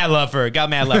got mad love for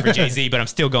Jay-Z, but I'm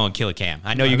still going Killer Cam.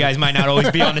 I know you guys might not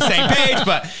always be on the same page,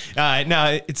 but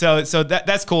no. So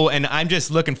that's cool, and I'm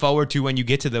just looking forward to when you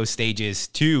get to those stages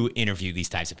to interview these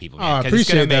types of people. Man, I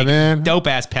appreciate that, man. Dope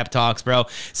ass pep talks, bro.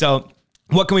 So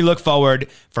what can we look forward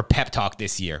for Pep Talk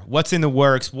this year? What's in the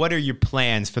works? What are your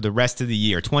plans for the rest of the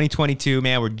year? 2022,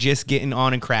 man. We're just getting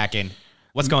on and cracking.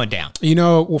 What's going down? You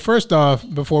know, well, first off,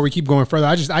 before we keep going further,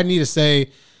 I need to say,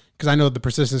 because I know the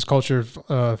Persistence Culture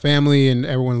family and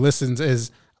everyone listens,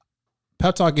 is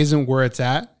Pep Talk isn't where it's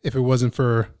at if it wasn't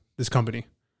for this company.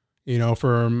 You know,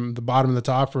 from the bottom to the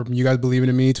top, from you guys believing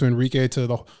in me to Enrique to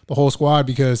the whole squad,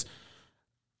 because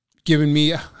helping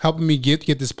me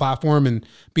get this platform and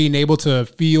being able to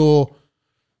feel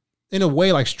in a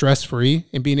way like stress-free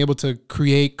and being able to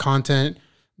create content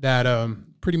that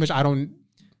pretty much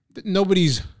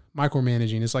nobody's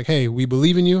micromanaging. It's like, hey, we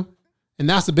believe in you. And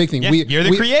that's the big thing. Yeah, you're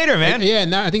the creator, man. Yeah,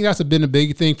 and I think that's been a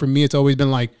big thing for me. It's always been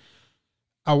like,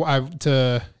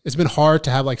 it's been hard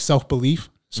to have like self-belief.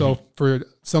 So for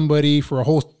a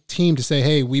whole team to say,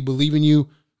 hey, we believe in you,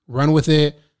 run with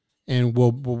it, and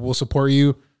we'll support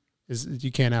you.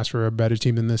 you can't ask for a better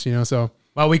team than this, So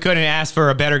Well, we couldn't ask for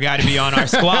a better guy to be on our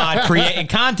squad creating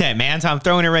content, man. So I'm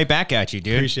throwing it right back at you,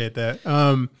 dude. appreciate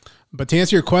that. But to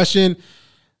answer your question,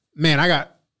 man,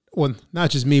 not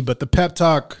just me, but the Pep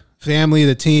Talk family,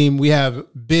 the team, we have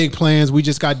big plans. We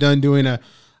just got done doing a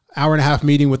hour-and-a-half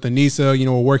meeting with Anissa.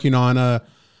 We're working on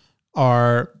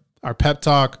our Pep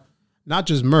Talk, not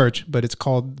just merch, but it's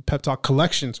called the Pep Talk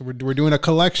Collection. So we're doing a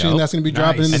collection that's going to be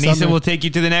dropping in the Anissa summer. will take you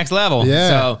to the next level.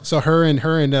 Yeah. So her and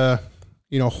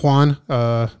Juan,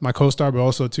 my co-star, but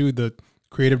also too the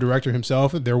creative director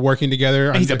himself, they're working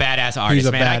together. He's a badass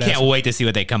artist, man. I can't wait to see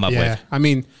what they come up with. I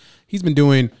mean, he's been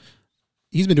doing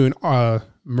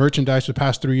merchandise for the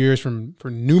past 3 years for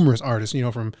numerous artists,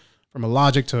 from a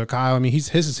Logic to a Kyle. I mean,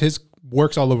 his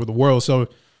works all over the world. So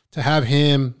to have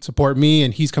him support me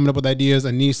and he's coming up with ideas,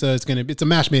 Anissa, it's a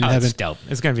match made in heaven. It's dope.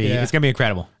 It's gonna be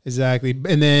incredible. Exactly.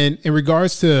 And then in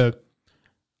regards to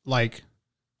like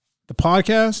the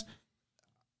podcast,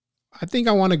 I think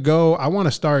I want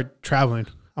to start traveling.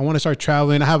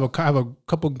 I have a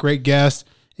couple great guests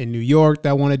in New York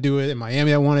that want to do it, in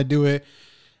Miami that want to do it.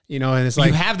 And it's like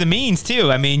you have the means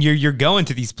too. I mean, you're going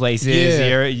to these places.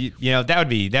 Yeah. That would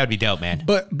be dope, man.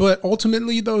 But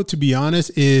ultimately, though, to be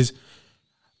honest, is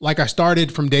like I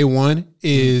started from day one.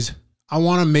 Is I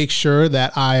want to make sure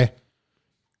that I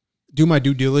do my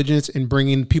due diligence in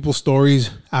bringing people's stories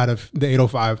out of the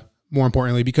 805. More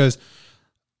importantly, because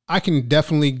I can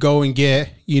definitely go and get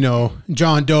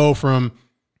John Doe from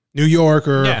New York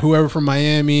or whoever from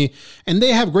Miami, and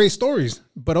they have great stories.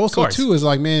 But also too is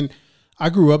like, man, I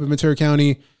grew up in Ventura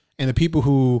County, and the people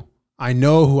who I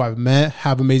know, who I've met,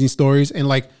 have amazing stories. And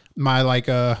like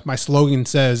my slogan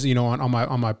says, on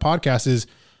my podcast is,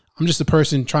 I'm just a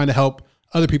person trying to help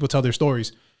other people tell their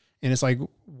stories. And it's like,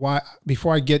 why,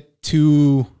 before I get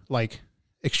too like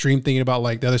extreme thinking about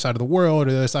like the other side of the world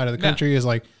or the other side of the country, is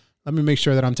like, let me make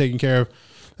sure that I'm taking care of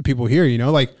the people here.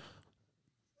 Like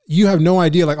you have no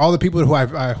idea, like all the people who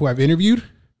I've interviewed,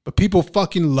 but people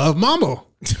fucking love Mambo.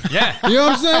 Yeah. You know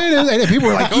what I'm saying? And people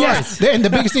are like, yes. And the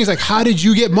biggest thing is like, how did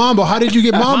you get Mambo? How did you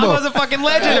get Mambo? Mambo's a fucking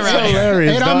legend around here.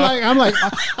 Hilarious, And I'm like,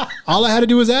 all I had to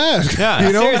do was ask.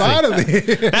 Yeah, finally.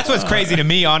 That's what's crazy to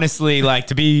me, honestly. Like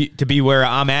to be where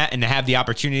I'm at and to have the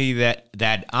opportunity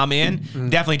that I'm in,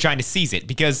 definitely trying to seize it.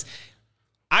 Because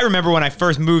I remember when I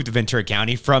first moved to Ventura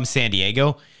County from San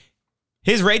Diego,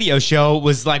 his radio show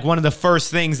was like one of the first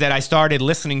things that I started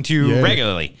listening to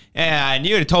regularly. And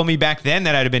you would have told me back then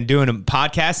that I'd have been doing a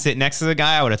podcast sitting next to the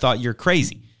guy, I would have thought you're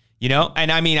crazy.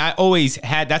 And I mean, I always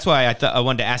had, that's why I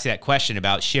wanted to ask you that question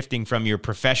about shifting from your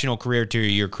professional career to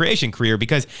your creation career,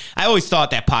 because I always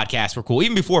thought that podcasts were cool,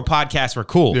 even before podcasts were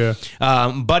cool. Yeah.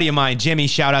 Buddy of mine, Jimmy,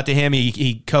 shout out to him.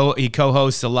 He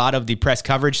co-hosts a lot of the press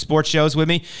coverage sports shows with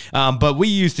me. But we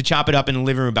used to chop it up in the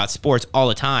living room about sports all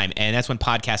the time. And that's when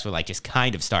podcasts were like just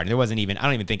kind of starting. There wasn't even, I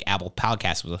don't even think Apple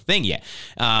Podcasts was a thing yet.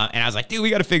 And I was like, dude, we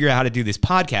got to figure out how to do this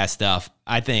podcast stuff.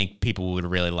 I think people would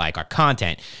really like our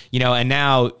content, and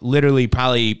now literally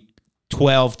probably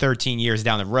 12, 13 years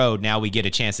down the road, now we get a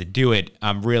chance to do it.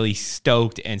 I'm really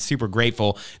stoked and super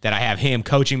grateful that I have him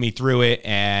coaching me through it.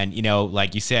 And,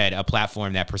 like you said, a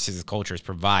platform that Persistence Culture is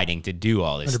providing to do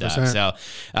all this 100%. stuff.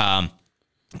 So,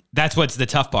 that's what's the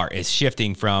tough part, is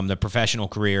shifting from the professional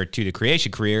career to the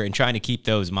creation career and trying to keep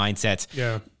those mindsets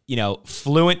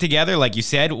fluent together, like you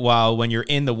said, while when you're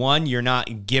in the one, you're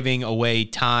not giving away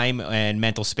time and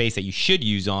mental space that you should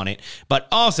use on it, but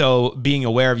also being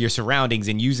aware of your surroundings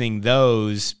and using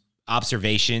those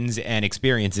observations and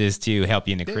experiences to help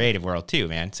you in the creative world too,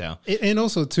 man. So, and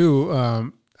also too,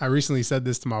 I recently said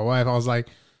this to my wife. I was like,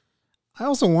 I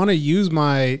also want to use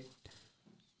my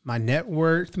net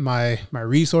worth, my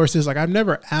resources. Like I'm not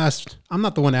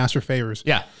the one to ask for favors.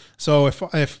 Yeah. So if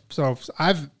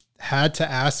I've had to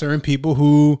ask certain people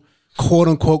who quote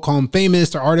unquote call them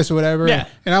famous or artists or whatever. Yeah.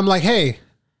 And I'm like, hey,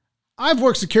 I've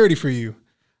worked security for you.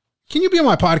 Can you be on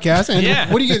my podcast?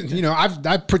 And what do you get?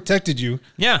 I've protected you.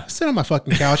 Yeah. Sit on my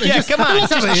fucking couch. Yeah, come on.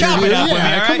 Just chop it up with me,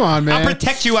 all right? Come on, man. I'll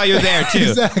protect you while you're there too.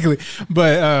 Exactly.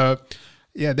 But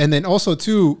and then also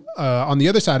too, on the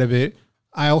other side of it,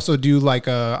 I also do like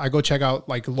I go check out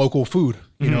like local food,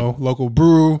 local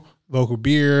brew, local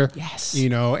beer. Yes.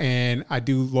 And I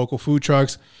do local food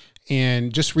trucks.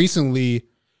 And just recently,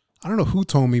 I don't know who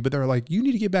told me, but they were like, you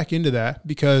need to get back into that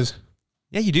because...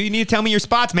 Yeah, you do. You need to tell me your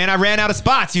spots, man. I ran out of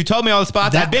spots. You told me all the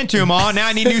spots. I've been to them all. Now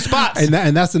I need new spots.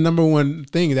 And that's the number one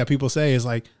thing that people say is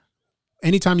like,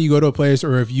 anytime you go to a place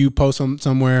or if you post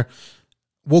somewhere,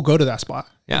 we'll go to that spot.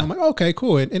 Yeah. And I'm like, okay,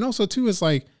 cool. And also too, it's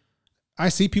like, I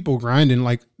see people grinding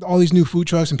like all these new food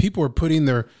trucks and people are putting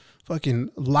their fucking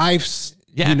lives,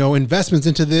 investments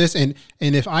into this. And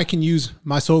if I can use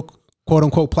my quote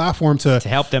unquote platform to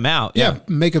help them out. Yeah,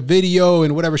 make a video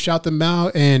and whatever, shout them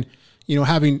out. And, you know,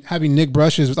 having Nick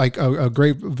Brush is like a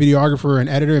great videographer and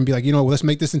editor, and be like, you know, let's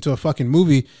make this into a fucking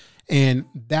movie. And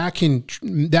that can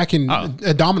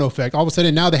a domino effect. All of a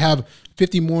sudden now they have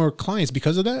 50 more clients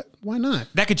because of that. Why not?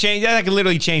 That could change. That could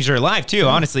literally change their life too.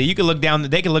 Honestly, you could look down.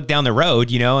 They could look down the road,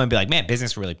 you know, and be like, "Man,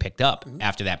 business really picked up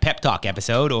after that Pep Talk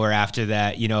episode, or after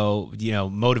that, you know,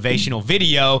 motivational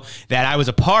video that I was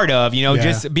a part of. You know,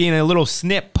 just being a little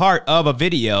snip part of a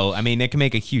video. I mean, it can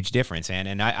make a huge difference, man.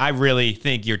 And I really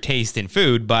think your taste in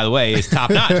food, by the way, is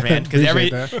top notch, man.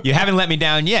 Because you haven't let me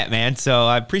down yet, man. So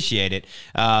I appreciate it.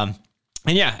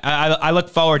 And yeah, I look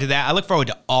forward to that. I look forward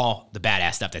to all the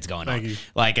badass stuff that's going on.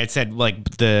 Like I said, like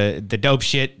the dope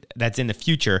shit that's in the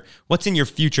future. What's in your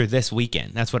future this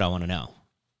weekend? That's what I want to know.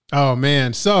 Oh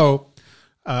man, so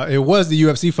it was the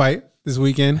UFC fight this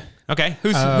weekend. Okay,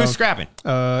 who's scrapping?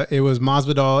 It was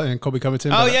Masvidal and Colby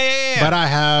Covington. Oh yeah. But I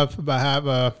have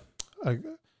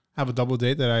a double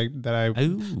date that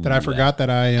I forgot that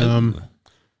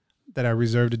I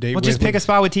reserved a date. Well, just pick a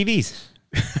spot with TVs.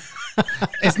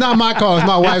 It's not my call. It's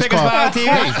my wife's call. Hey,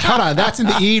 hold on, that's in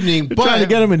the evening. But trying to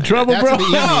get him in trouble, bro.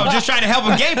 No, I'm just trying to help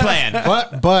him game plan.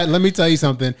 But let me tell you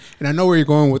something, and I know where you're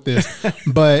going with this.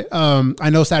 But I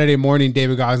know Saturday morning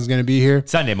David Goggins is going to be here.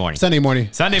 Sunday morning.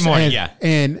 Yeah.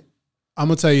 And I'm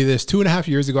gonna tell you this: 2.5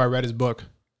 years ago, I read his book.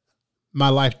 My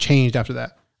life changed after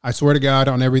that. I swear to God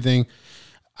on everything.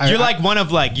 You're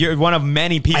one of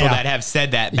many people that have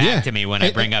said that back to me when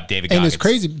I bring up David Goggins. And it's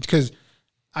crazy because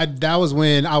that was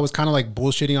when I was kind of like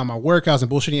bullshitting on my workouts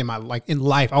and bullshitting in my in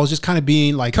life. I was just kind of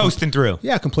being like coasting through.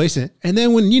 Yeah, complacent. And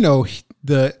then when he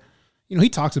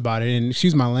talks about it, and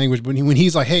excuse my language, but when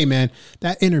he's like, "Hey man,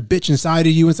 that inner bitch inside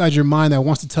of you, inside your mind that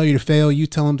wants to tell you to fail, you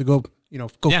tell him to go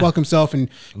fuck himself and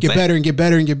get better and get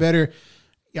better and get better."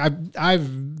 I've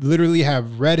literally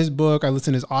have read his book. I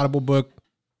listen to his Audible book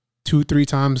 2-3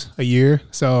 times a year.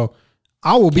 So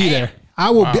I will be there. I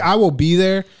will be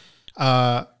there.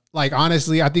 Like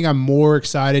honestly, I think I'm more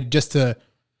excited just to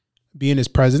be in his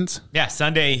presence. Yeah,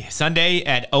 Sunday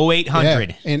at 0800.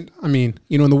 Yeah. And I mean,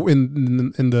 in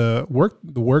the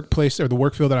workplace or the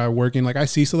work field that I work in, like I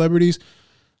see celebrities,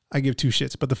 I give two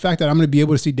shits. But the fact that I'm going to be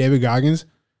able to see David Goggins,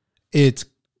 it's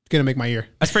gonna make my year.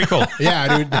 That's pretty cool.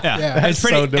 Yeah, dude. Yeah, it's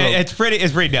pretty. So dope. It's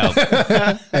pretty dope.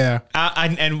 Yeah.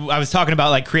 And I was talking about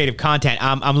like creative content.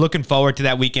 I'm looking forward to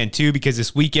that weekend too, because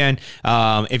this weekend,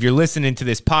 if you're listening to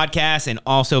this podcast and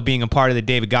also being a part of the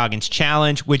David Goggins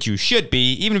challenge, which you should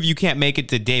be, even if you can't make it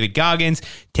to David Goggins,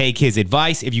 take his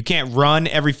advice. If you can't run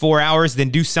every 4 hours,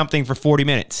 then do something for 40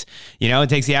 minutes. You know, it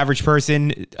takes the average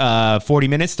person 40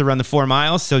 minutes to run the 4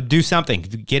 miles. So do something.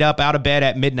 Get up out of bed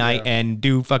at midnight and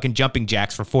do fucking jumping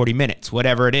jacks for 40 minutes,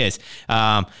 whatever it is.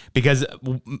 Because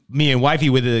me and wifey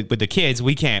with the kids,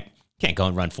 we can't go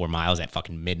and run 4 miles at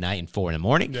fucking midnight and 4 a.m.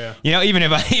 Yeah. You know, even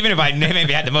if I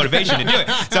maybe had the motivation to do it.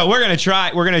 So we're gonna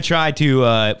try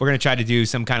to do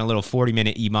some kind of little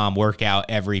 40-minute EMOM workout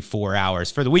every 4 hours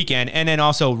for the weekend, and then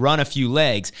also run a few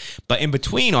legs. But in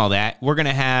between all that, we're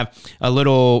gonna have a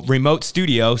little remote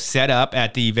studio set up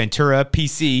at the Ventura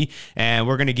PC, and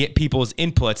we're gonna get people's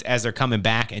inputs as they're coming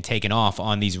back and taking off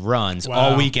on these runs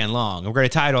all weekend long. And we're gonna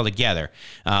tie it all together.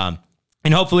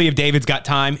 And hopefully if David's got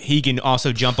time, he can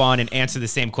also jump on and answer the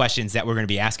same questions that we're going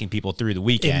to be asking people through the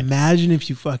weekend. Imagine if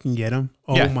you fucking get him.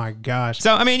 Oh my gosh.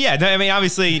 So,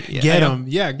 obviously get him.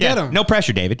 Yeah, get him. No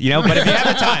pressure, David, but if you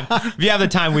have the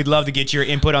time, we'd love to get your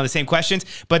input on the same questions.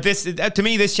 But this, to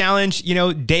me, this challenge,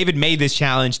 David made this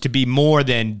challenge to be more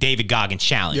than David Goggins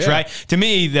challenge, right? To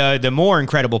me, the more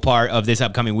incredible part of this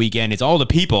upcoming weekend is all the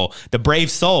people, the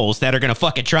brave souls that are going to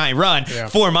fucking try and run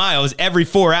 4 miles every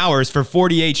 4 hours for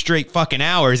 48 straight fucking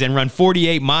hours and run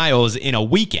 48 miles in a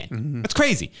weekend. Mm-hmm. That's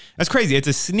crazy. It's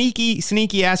a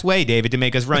sneaky ass way, David, to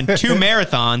make us run 2 marathons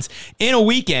in a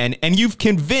weekend, and you've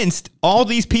convinced all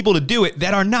these people to do it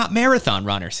that are not marathon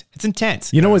runners. It's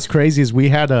intense. You know what's crazy is we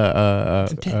had a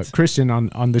Christian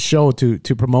on the show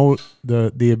to promote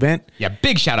the event. Yeah,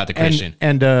 big shout out to Christian.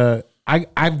 And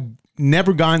I've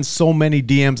never gotten so many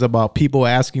DMs about people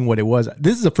asking what it was.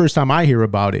 This is the first time I hear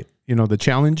about it, the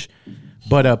challenge.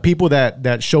 But people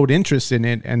that showed interest in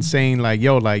it and saying like,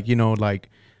 yo, like,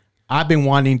 I've been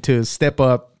wanting to step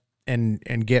up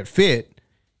and get fit,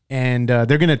 and they're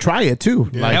going to try it too.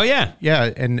 Yeah. Like, hell yeah. Yeah.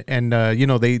 And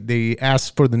they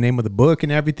asked for the name of the book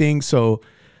and everything. So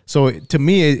to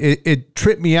me, it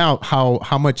tripped me out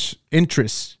how much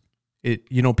interest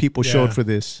people showed for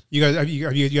this. You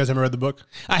guys ever read the book?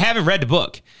 I haven't read the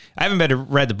book.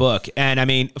 Read the book. And I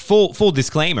mean, full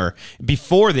disclaimer,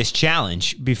 before this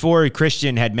challenge, before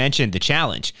Christian had mentioned the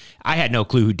challenge, I had no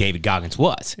clue who David Goggins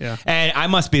was. Yeah. And I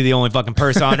must be the only fucking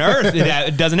person on earth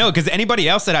that doesn't know, because anybody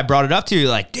else that I brought it up to,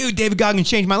 like, dude, David Goggins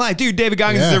changed my life. Dude, David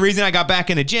Goggins is the reason I got back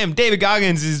in the gym. David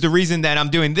Goggins is the reason that I'm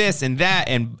doing this and that,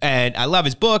 and I love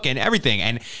his book and everything.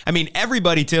 And I mean,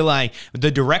 everybody to like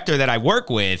the director that I work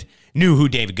with knew who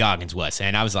David Goggins was.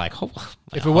 And I was like,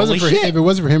 if it wasn't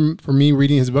for him, for me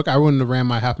reading his book, I wouldn't have ran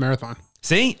my half marathon.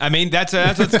 See, I mean, that's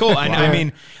what's cool. I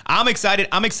mean, I'm excited.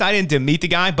 I'm excited to meet the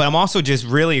guy, but I'm also just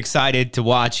really excited to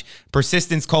watch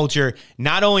persistence culture.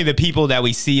 Not only the people that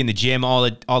we see in the gym all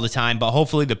the time, but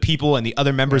hopefully the people and the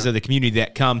other members of the community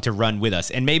that come to run with us.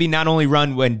 And maybe not only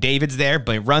run when David's there,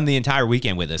 but run the entire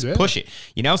weekend with us. Yeah. Push it.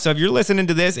 You know, so if you're listening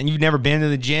to this and you've never been to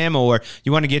the gym, or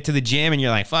you want to get to the gym and you're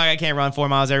like, fuck, I can't run 4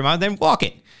 miles every mile, then walk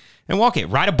it.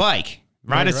 Ride a bike.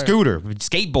 Ride a scooter,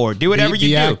 skateboard, do whatever you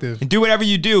do. Active. And do whatever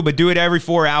you do, but do it every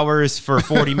 4 hours for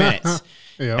 40 minutes.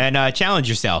 And challenge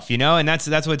yourself, you know? And that's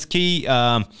what's key.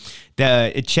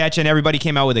 Chech and everybody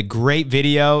came out with a great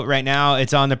video right now.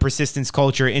 It's on the Persistence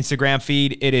Culture Instagram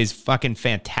feed. It is fucking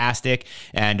fantastic.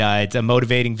 And it's a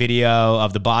motivating video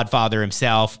of the Bodfather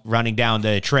himself running down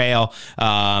the trail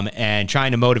and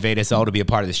trying to motivate us all to be a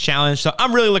part of this challenge. So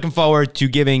I'm really looking forward to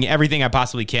giving everything I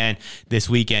possibly can this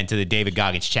weekend to the David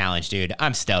Goggins challenge, dude.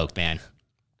 I'm stoked, man.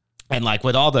 And like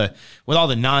with all the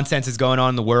nonsense that's going on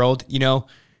in the world, you know,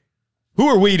 who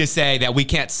are we to say that we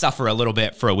can't suffer a little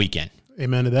bit for a weekend?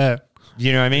 Amen to that.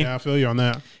 You know what I mean? Yeah, I feel you on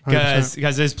that.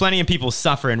 Because there's plenty of people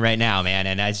suffering right now, man.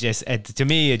 And it's just, to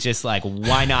me, it's just like,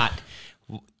 why not,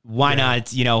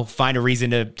 you know, find a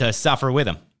reason to suffer with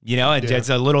them? You know, it's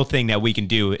a little thing that we can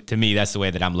do. To me, that's the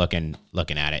way that I'm looking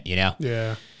at it, you know?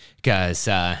 Yeah. Because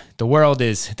the world's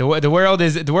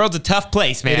a tough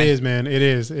place, man. It is, man. It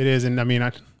is. And I mean,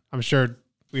 I'm sure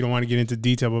we don't want to get into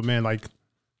detail, but man, like,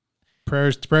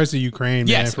 prayers to Ukraine,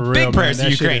 yes, man, for big real, prayers man.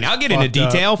 to Ukraine. I'll get into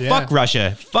detail. Fuck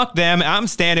Russia. Fuck them. I'm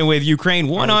standing with Ukraine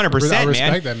 100%, man. I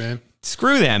respect that, man.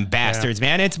 Screw them bastards,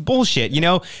 man. It's bullshit. You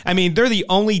know, I mean, they're the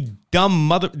only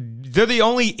they're the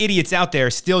only idiots out there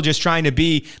still just trying to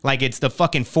be like it's the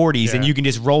fucking 40s and you can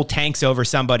just roll tanks over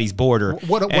somebody's border.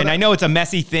 And I know it's a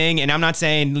messy thing, and I'm not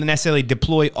saying necessarily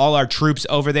deploy all our troops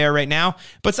over there right now,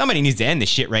 but somebody needs to end this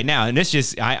shit right now. And it's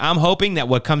just, I'm hoping that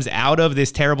what comes out of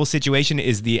this terrible situation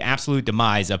is the absolute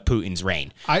demise of Putin's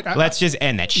reign. Let's just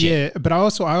end that shit. Yeah, but I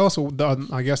also,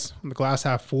 I guess the glass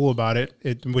half full about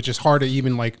it, which is hard to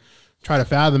even like try to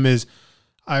fathom, is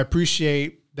I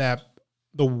appreciate that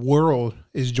the world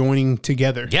is joining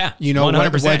together. Yeah, you know,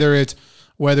 100%.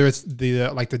 whether it's the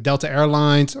like the Delta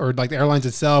Airlines or like the airlines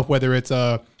itself, whether it's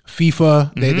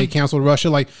FIFA, they canceled Russia,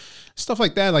 like stuff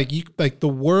like that. Like the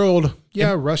world,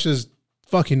 Russia's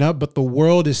fucking up, but the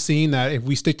world is seeing that if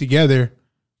we stick together,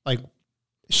 like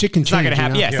shit can change. It's not gonna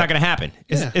happen. You know? It's not gonna happen.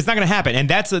 It's not gonna happen. And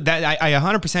that's I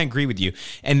 100% agree with you.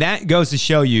 And that goes to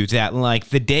show you that like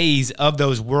the days of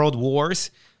those world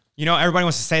wars. You know, everybody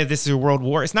wants to say that this is a world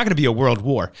war. It's not going to be a world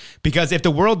war, because if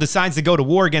the world decides to go to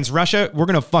war against Russia, we're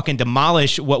going to fucking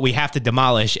demolish what we have to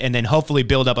demolish, and then hopefully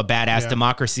build up a badass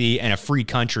democracy and a free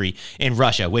country in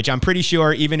Russia, which I'm pretty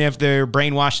sure even if they're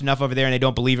brainwashed enough over there and they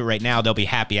don't believe it right now, they'll be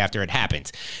happy after it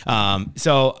happens.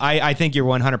 So I think you're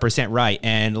 100% right.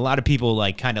 And a lot of people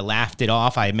like kind of laughed it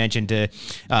off. I mentioned to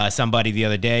somebody the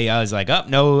other day, I was like,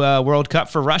 no World Cup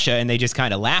for Russia. And they just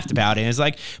kind of laughed about it. And it's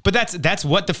like, but that's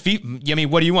what the FIFA, I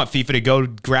mean, what do you want? FIFA to go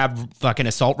grab fucking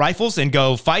assault rifles and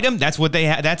go fight them? That's what they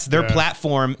have. That's their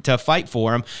platform to fight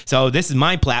for them. So this is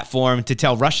my platform to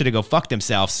tell Russia to go fuck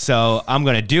themselves. So I'm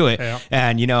going to do it. Yeah.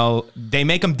 And, you know, they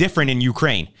make them different in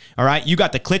Ukraine. All right. You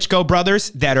got the Klitschko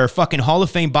brothers that are fucking Hall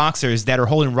of Fame boxers that are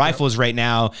holding rifles right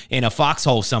now in a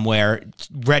foxhole somewhere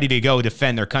ready to go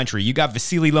defend their country. You got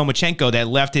Vasily Lomachenko that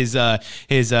left his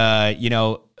you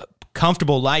know,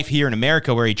 comfortable life here in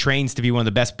America where he trains to be one of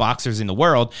the best boxers in the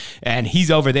world, and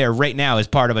he's over there right now as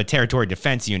part of a territory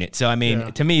defense unit. So I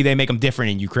mean, to me, they make them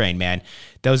different in Ukraine, man.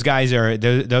 Those guys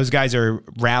are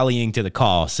rallying to the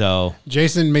call. So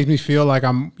Jason makes me feel like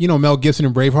I'm, you know, Mel Gibson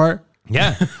in Braveheart.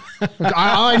 Yeah.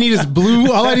 all I need is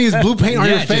blue. All I need is blue paint on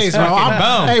your face, bro.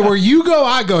 Hey, where you go,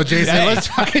 I go, Jason. Hey, let's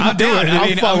fucking do it.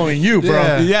 I'm following you,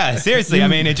 bro. Yeah, seriously. I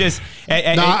mean, it just.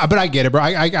 But I get it, bro.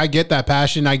 I get that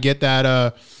passion. I get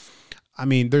that. I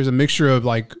mean, there's a mixture of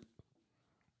like,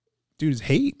 dude, it's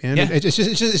hate, man. Yeah. It's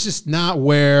just not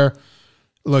where.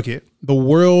 Look, the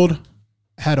world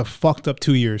had a fucked up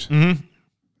 2 years. Mm-hmm.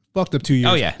 Fucked up 2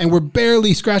 years. Oh yeah, and we're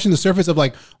barely scratching the surface of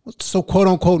like what's so quote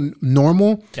unquote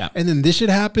normal. Yeah, and then this shit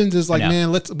happens. Is like,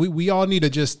 man, we all need to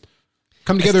just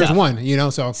come together as tough. one, you know?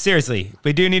 So Seriously,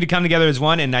 we do need to come together as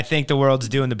one, and I think the world's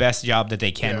doing the best job that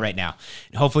they can right now.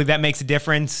 And hopefully that makes a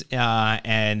difference,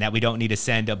 and that we don't need to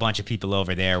send a bunch of people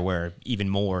over there where even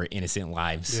more innocent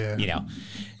lives, you know,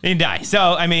 they die. So,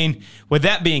 I mean, with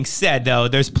that being said, though,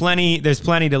 there's plenty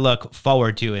to look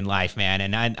forward to in life, man.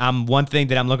 And I'm one thing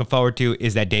that I'm looking forward to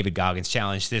is that David Goggins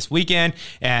challenge this weekend,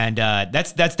 and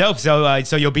that's dope. So,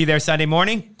 so you'll be there Sunday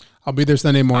morning. I'll be there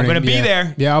Sunday morning. I'm gonna be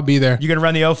there. Yeah, I'll be there. You gonna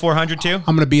run the 0400 too?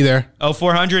 I'm gonna be there.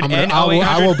 0400 and 0800?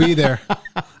 I will be there.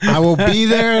 I will be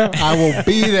there. I will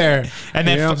be there. And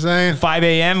then you know what I'm saying? 5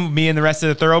 a.m. me and the rest of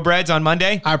the thoroughbreds on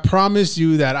Monday. I promise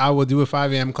you that I will do a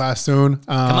 5 a.m. class soon.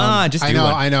 Come on, just do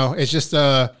I know. It's just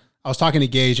I was talking to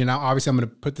Gage, and obviously I'm going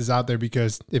to put this out there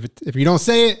because if you don't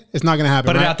say it, it's not going to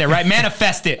happen. Put it out there, right?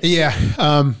 Manifest it. Yeah.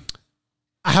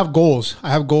 I have goals. I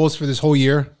have goals for this whole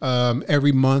year.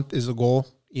 Every month is a goal,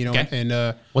 you know. Okay.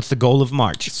 And what's the goal of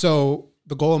March? so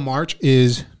the goal of March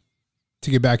is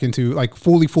to get back into like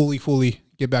fully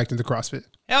get back into CrossFit.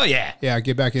 Hell yeah. Yeah,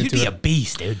 get back into You'd be it. a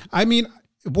beast, dude. I mean,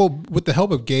 well, with the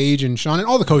help of Gage and Sean and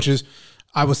all the coaches,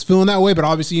 I was feeling that way, but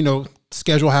obviously, you know,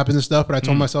 schedule happens and stuff. But I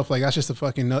told myself, like, that's just a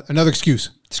fucking another excuse.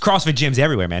 There's CrossFit gyms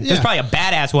everywhere, man. There's Yeah. probably a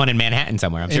badass one in Manhattan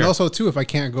somewhere, I'm And sure. also, too, if I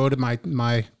can't go to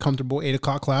my comfortable 8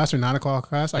 o'clock class or 9 o'clock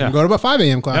class, I can go to a 5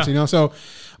 a.m. class, you know? So,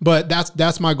 but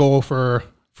that's my goal for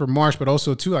March, but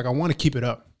also, too, like, I want to keep it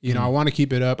up. You know, I want to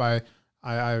keep it up. I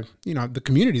you know, the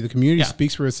community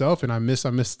speaks for itself, and I miss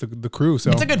the crew. So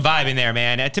It's a good vibe in there,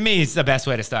 man. To me, it's the best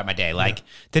way to start my day. Like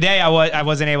today, I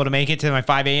wasn't able to make it to my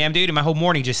 5 a.m., dude, and my whole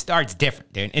morning just starts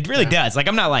different, dude. It really does. Like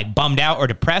I'm not like bummed out or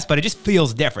depressed, but it just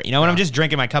feels different. You know, when I'm just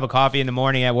drinking my cup of coffee in the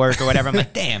morning at work or whatever, I'm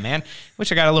like, damn, man,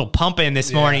 wish I got a little pump in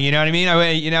this morning. You know what I mean?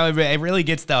 It really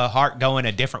gets the heart going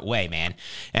a different way, man.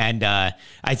 And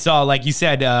I saw, like you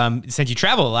said, since you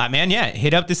travel a lot, man,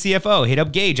 hit up the CFO, hit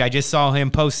up Gage. I just saw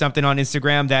him post something on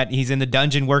Instagram that he's in the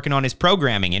dungeon working on his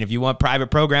programming. And if you want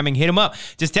private programming, hit him up.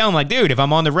 Just tell him, like, dude, if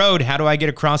I'm on the road, how do I get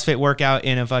a CrossFit workout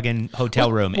in a fucking hotel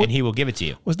room? And he will give it to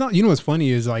you. What's not, you know, what's funny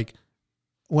is like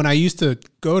when I used to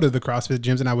go to the CrossFit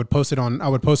gyms and I would post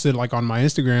it like on my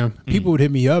Instagram, people would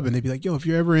hit me up and they'd be like, yo, if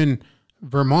you're ever in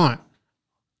Vermont,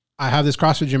 I have this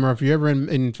CrossFit gym, or if you're ever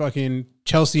in fucking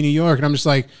Chelsea, New York. And I'm just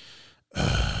like,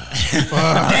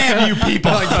 Damn you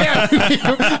people. like, damn.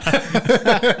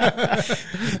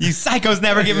 You psychos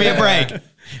never give me a break.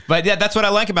 But yeah, that's what I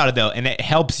like about it, though. And it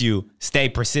helps you stay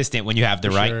persistent when you have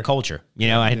the right culture. You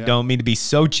know, I don't mean to be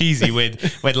so cheesy with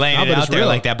laying it out there real.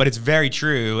 like that, but it's very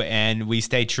true. And we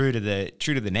stay true to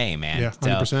the name, man. Yeah,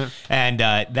 100%. And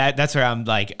that's where I'm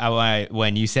like,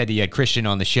 when you said you had Christian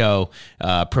on the show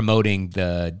promoting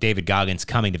the David Goggins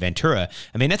coming to Ventura,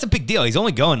 I mean, that's a big deal. He's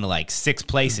only going to like 6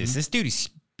 places. This dude is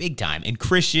big time. And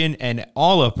Christian and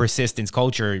all of Persistence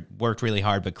Culture worked really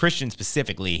hard, but Christian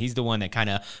specifically, he's the one that kind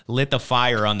of lit the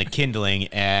fire on the kindling.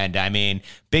 And I mean,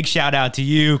 big shout out to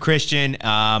you, Christian.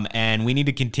 And we need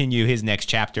to continue his next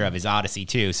chapter of his Odyssey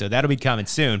too. So that'll be coming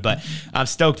soon. But I'm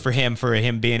stoked for him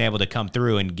being able to come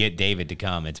through and get David to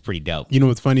come. It's pretty dope. You know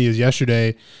what's funny is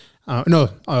yesterday,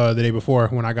 the day before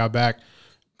when I got back,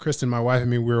 Kristen, my wife,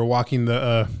 and me, we were walking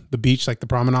the beach, like the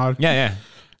promenade. Yeah.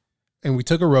 And we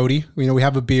took a roadie. You know, we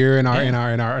have a beer in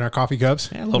our coffee cups.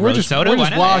 Yeah, a little we're road just, soda. We're Why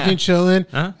just not? walking, Yeah. chilling.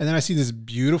 Uh-huh. And then I see this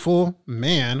beautiful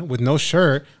man with no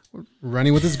shirt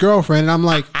running with his girlfriend, and I'm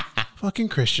like, fucking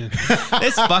Christian.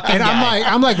 This fucking And guy.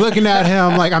 I'm like looking at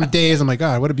him, like I'm dazed. I'm like,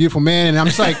 God, what a beautiful man. And I'm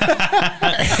just like,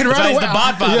 and why he's the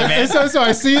Godfather, man. And so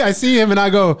I see him, and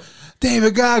I go,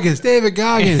 David Goggins.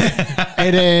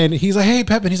 And then he's like, hey,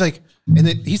 Pep. And he's like, and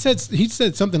then he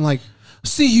said something like,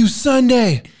 see you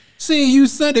Sunday. But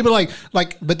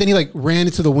then he like ran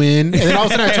into the wind, and then all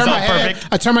of a sudden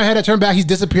I turned my head, I turned back, he's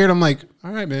disappeared. I'm like, all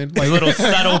right, man. Like Little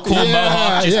subtle, cool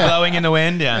mohawk just blowing in the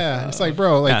wind. yeah, it's like,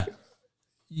 bro, like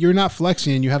you're not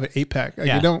flexing, and you have an 8-pack. Like,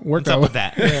 you don't work What's up out with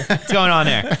that? What's going on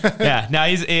there? Yeah, no,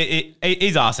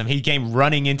 he's awesome. He came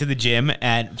running into the gym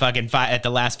at at the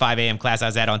last 5 a.m. class I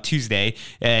was at on Tuesday,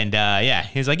 and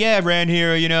he was like, I ran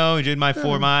here, did my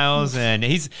 4 miles, and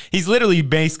he's literally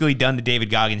basically done the David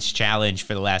Goggins challenge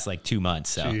for the last like 2 months,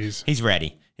 so Jeez. he's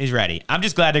ready. He's ready. I'm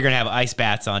just glad they're going to have ice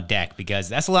baths on deck because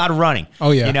that's a lot of running. Oh,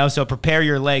 yeah. So prepare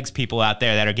your legs, people out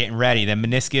there that are getting ready. The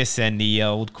meniscus and the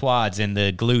old quads and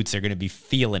the glutes are going to be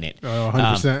feeling it. Oh,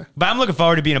 100%. But I'm looking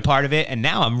forward to being a part of it. And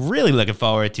now I'm really looking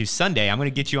forward to Sunday. I'm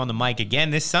going to get you on the mic again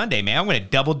this Sunday, man. I'm going to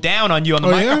double down on you on the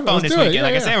microphone Let's this do it. weekend.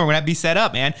 Yeah, I said, we're going to be set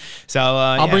up, man. So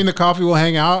I'll bring the coffee. We'll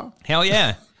hang out. Hell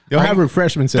yeah. They'll have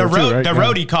refreshments there too, right? The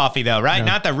roadie coffee, though, right?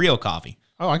 Not the real coffee.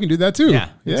 Oh, I can do that too. Yeah,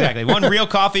 exactly. One real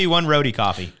coffee, one roadie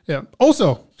coffee. Yeah.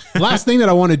 Also, last thing that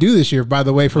I want to do this year, by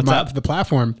the way, for the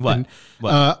platform. What? And,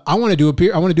 What? I want to do a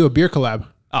beer. I want to do a beer collab.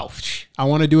 Oh, I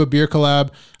want to do a beer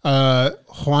collab.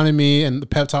 Juan and me and the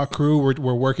Pep Talk crew,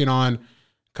 we're working on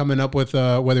coming up with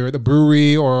whether the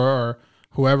brewery or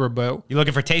whoever. But you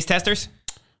looking for taste testers?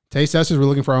 taste testers, we're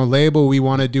looking for our own label. We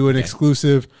want to do an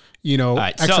exclusive,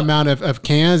 right, X amount of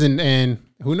cans, and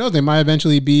who knows, they might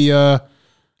eventually be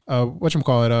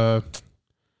whatchamacallit,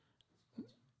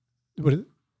 what is it?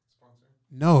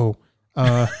 No.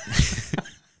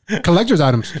 Collector's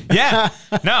items. Yeah.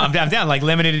 No, I'm down. Like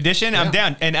limited edition, I'm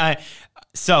down. And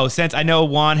so since I know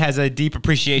Juan has a deep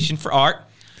appreciation for art,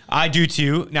 I do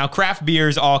too. Now, craft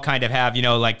beers all kind of have,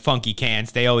 like funky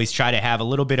cans. They always try to have a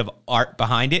little bit of art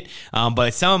behind it.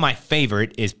 But some of my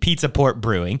favorite is Pizza Port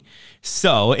Brewing.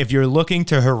 So if you're looking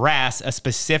to harass a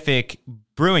specific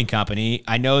brewing company,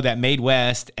 I know that Made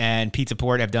West and Pizza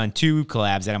Port have done 2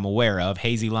 collabs that I'm aware of,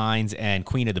 Hazy Lines and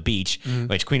Queen of the Beach,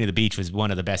 which Queen of the Beach was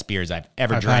one of the best beers I've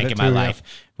ever drank in my life.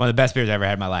 One of the best beers I ever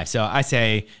had in my life. So I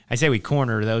say we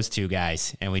corner those 2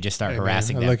 guys and we just start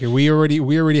harassing them. Look, we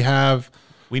already have.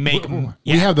 We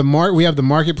have the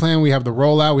market plan, we have the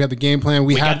rollout, we have the game plan,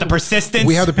 we have got the persistence.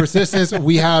 We have the persistence,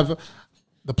 we have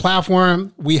the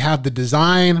platform, we have the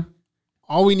design.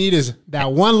 All we need is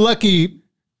that one lucky.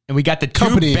 And we got the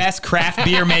 2 best craft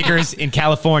beer makers in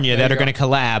California that are going to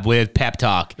collab with Pep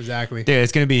Talk. Exactly. Dude,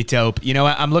 it's going to be dope. You know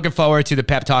what? I'm looking forward to the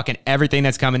Pep Talk and everything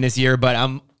that's coming this year, but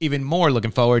I'm even more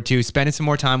looking forward to spending some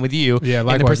more time with you in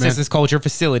the Persistence Culture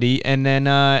facility and then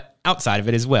outside of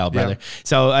it as well, brother. Yeah.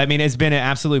 So, I mean, it's been an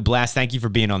absolute blast. Thank you for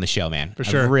being on the show, man. For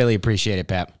sure. I really appreciate it,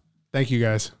 Pep. Thank you,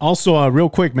 guys. Also, real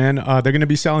quick, man, they're going to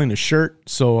be selling a shirt.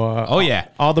 So,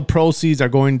 all the proceeds are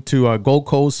going to Gold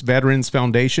Coast Veterans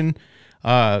Foundation.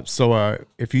 So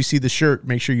if you see the shirt,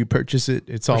 make sure you purchase it.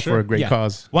 It's all for a great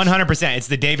cause. 100%. It's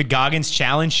the David Goggins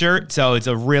challenge shirt. So it's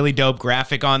a really dope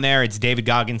graphic on there. It's David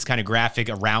Goggins kind of graphic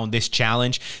around this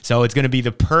challenge. So it's going to be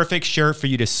the perfect shirt for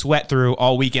you to sweat through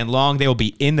all weekend long. They will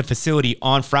be in the facility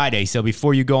on Friday. So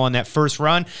before you go on that first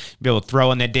run, you'll be able to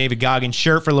throw on that David Goggins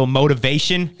shirt for a little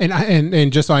motivation.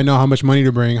 And just so I know how much money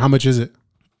to bring, how much is it?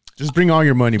 Just bring all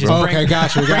your money, bro. Okay,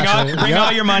 gotcha. Bring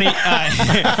all your money.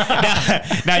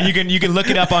 Now you can look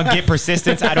it up on Get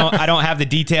Persistence. I don't have the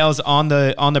details on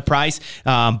the price,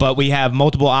 but we have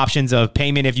multiple options of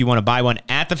payment. If you want to buy one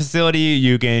at the facility,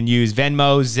 you can use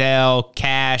Venmo, Zelle,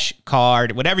 cash,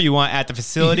 card, whatever you want at the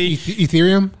facility.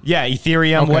 Ethereum. Yeah,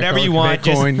 Ethereum, okay, whatever you want.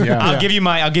 Bitcoin, I'll give you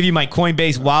my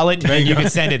Coinbase wallet, and you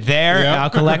can send it there. Yep. I'll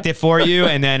collect it for you,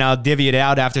 and then I'll divvy it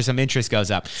out after some interest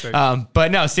goes up.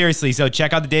 But no, seriously. So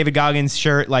check out the David Goggins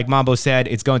shirt. Like Mambo said,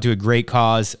 it's going to a great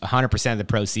cause. 100% of the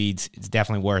proceeds. It's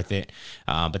definitely worth it.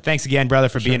 But thanks again, brother,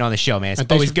 for being on the show, man.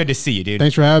 It's always good to see you, dude.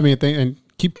 Thanks for having me, and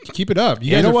keep it up.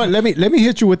 You know what? Let me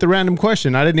hit you with the random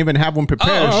question. I didn't even have one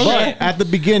prepared. But at the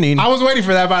beginning, I was waiting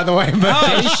for that, by the way.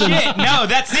 But shit! No,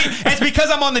 it's because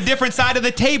I'm on the different side of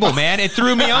the table, man. It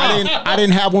threw me off. I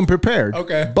didn't have one prepared.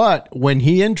 Okay, but when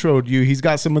he introed you, he's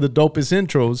got some of the dopest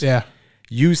intros. Yeah,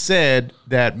 you said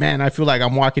that, man. I feel like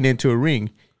I'm walking into a ring.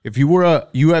 If you were a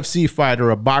UFC fighter,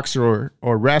 a boxer,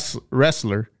 or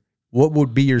wrestler, what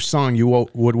would be your song you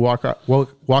would walk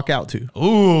out to?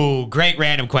 Ooh, great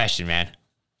random question, man.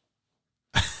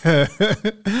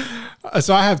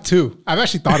 So I have 2. I've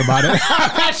actually thought about it.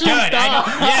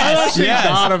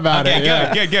 Thought about it.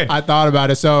 Okay, good. I thought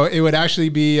about it. So it would actually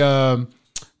be. I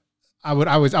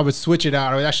would switch it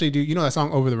out. I would actually do. That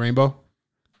song "Over the Rainbow."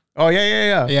 Oh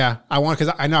yeah. Yeah, I want,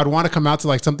 because I know I'd want to come out to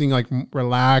like something like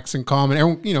relax and calm, and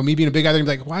everyone, me being a big guy, they'd be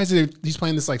like, why is he's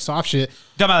playing this like soft shit?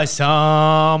 Talking about like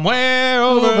somewhere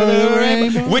over the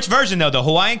rainbow. Which version though? The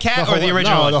Hawaiian Cat or the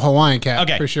original? No, the Hawaiian Cat.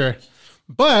 Okay, for sure.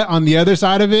 But on the other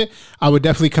side of it, I would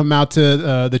definitely come out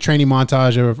to the training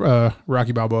montage of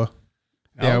Rocky Balboa.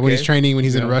 Yeah, when he's training, when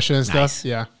he's in Russia and stuff.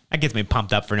 Yeah. That gets me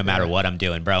pumped up for no matter what I'm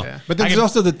doing, bro. Yeah. But there's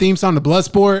also the theme song, the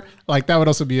Bloodsport. Like that would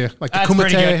also be the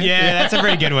Kumite. Yeah, that's a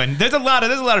pretty good one. There's a lot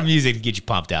of music to get you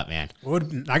pumped up, man.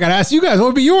 I gotta ask you guys, what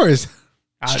would be yours?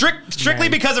 Strictly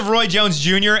because of Roy Jones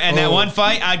Jr. and that one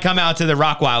fight, I'd come out to the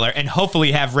Rockweiler and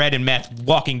hopefully have Red and Meth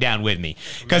walking down with me.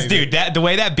 Because, dude, the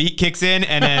way that beat kicks in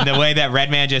and then the way that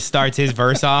Redman just starts his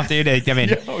verse off, dude, it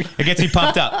gets me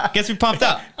pumped up.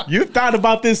 You thought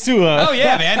about this too, huh? Oh,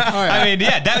 yeah, man. I mean,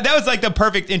 yeah, that was like the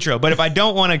perfect intro. But if I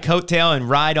don't want to coattail and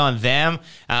ride on them,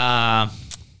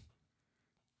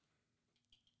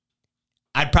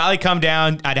 I'd probably come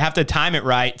down. I'd have to time it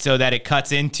right so that it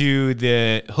cuts into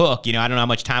the hook. I don't know how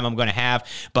much time I'm going to have,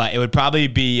 but it would probably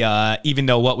be Even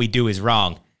Though What We Do Is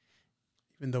Wrong.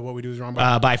 Even Though What We Do Is Wrong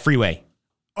by Freeway.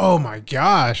 Oh my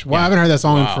gosh! Well, I haven't heard that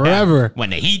song in forever.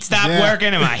 When the heat stopped Yeah. working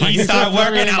and my heat started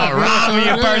working, I'll rob me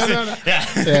a person. Yeah.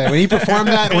 Yeah, when he performed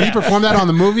that on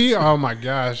the movie, oh my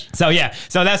gosh! So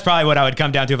that's probably what I would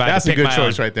come down to if I had That's to a pick good my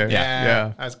choice own. right there.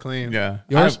 Yeah, that's clean. Yeah.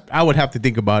 Yours? I would have to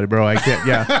think about it, bro. I can't.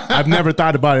 Yeah. I've never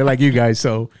thought about it like you guys.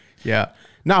 So, yeah.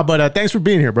 No, but thanks for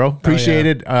being here, bro. Appreciate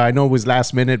it. I know it was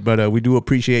last minute, but we do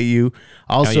appreciate you.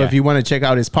 Also, if you want to check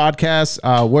out his podcast,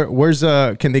 where's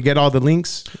can they get all the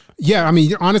links? Yeah, I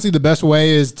mean, honestly, the best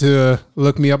way is to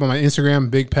look me up on my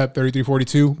Instagram, Big Pep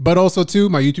 3342. But also, too,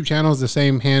 my YouTube channel is the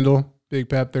same handle, Big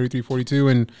Pep 3342,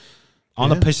 and On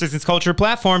the Persistence Culture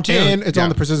platform, too. and it's on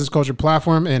the Persistence Culture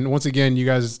platform. And once again, you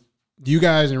guys,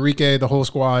 Enrique, the whole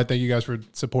squad, thank you guys for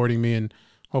supporting me, and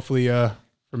hopefully,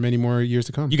 for many more years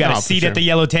to come. You got a seat at the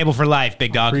yellow table for life,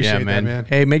 big dog. Appreciate that, man.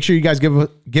 Hey, make sure you guys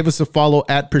give us a follow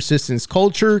at Persistence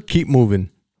Culture. Keep moving.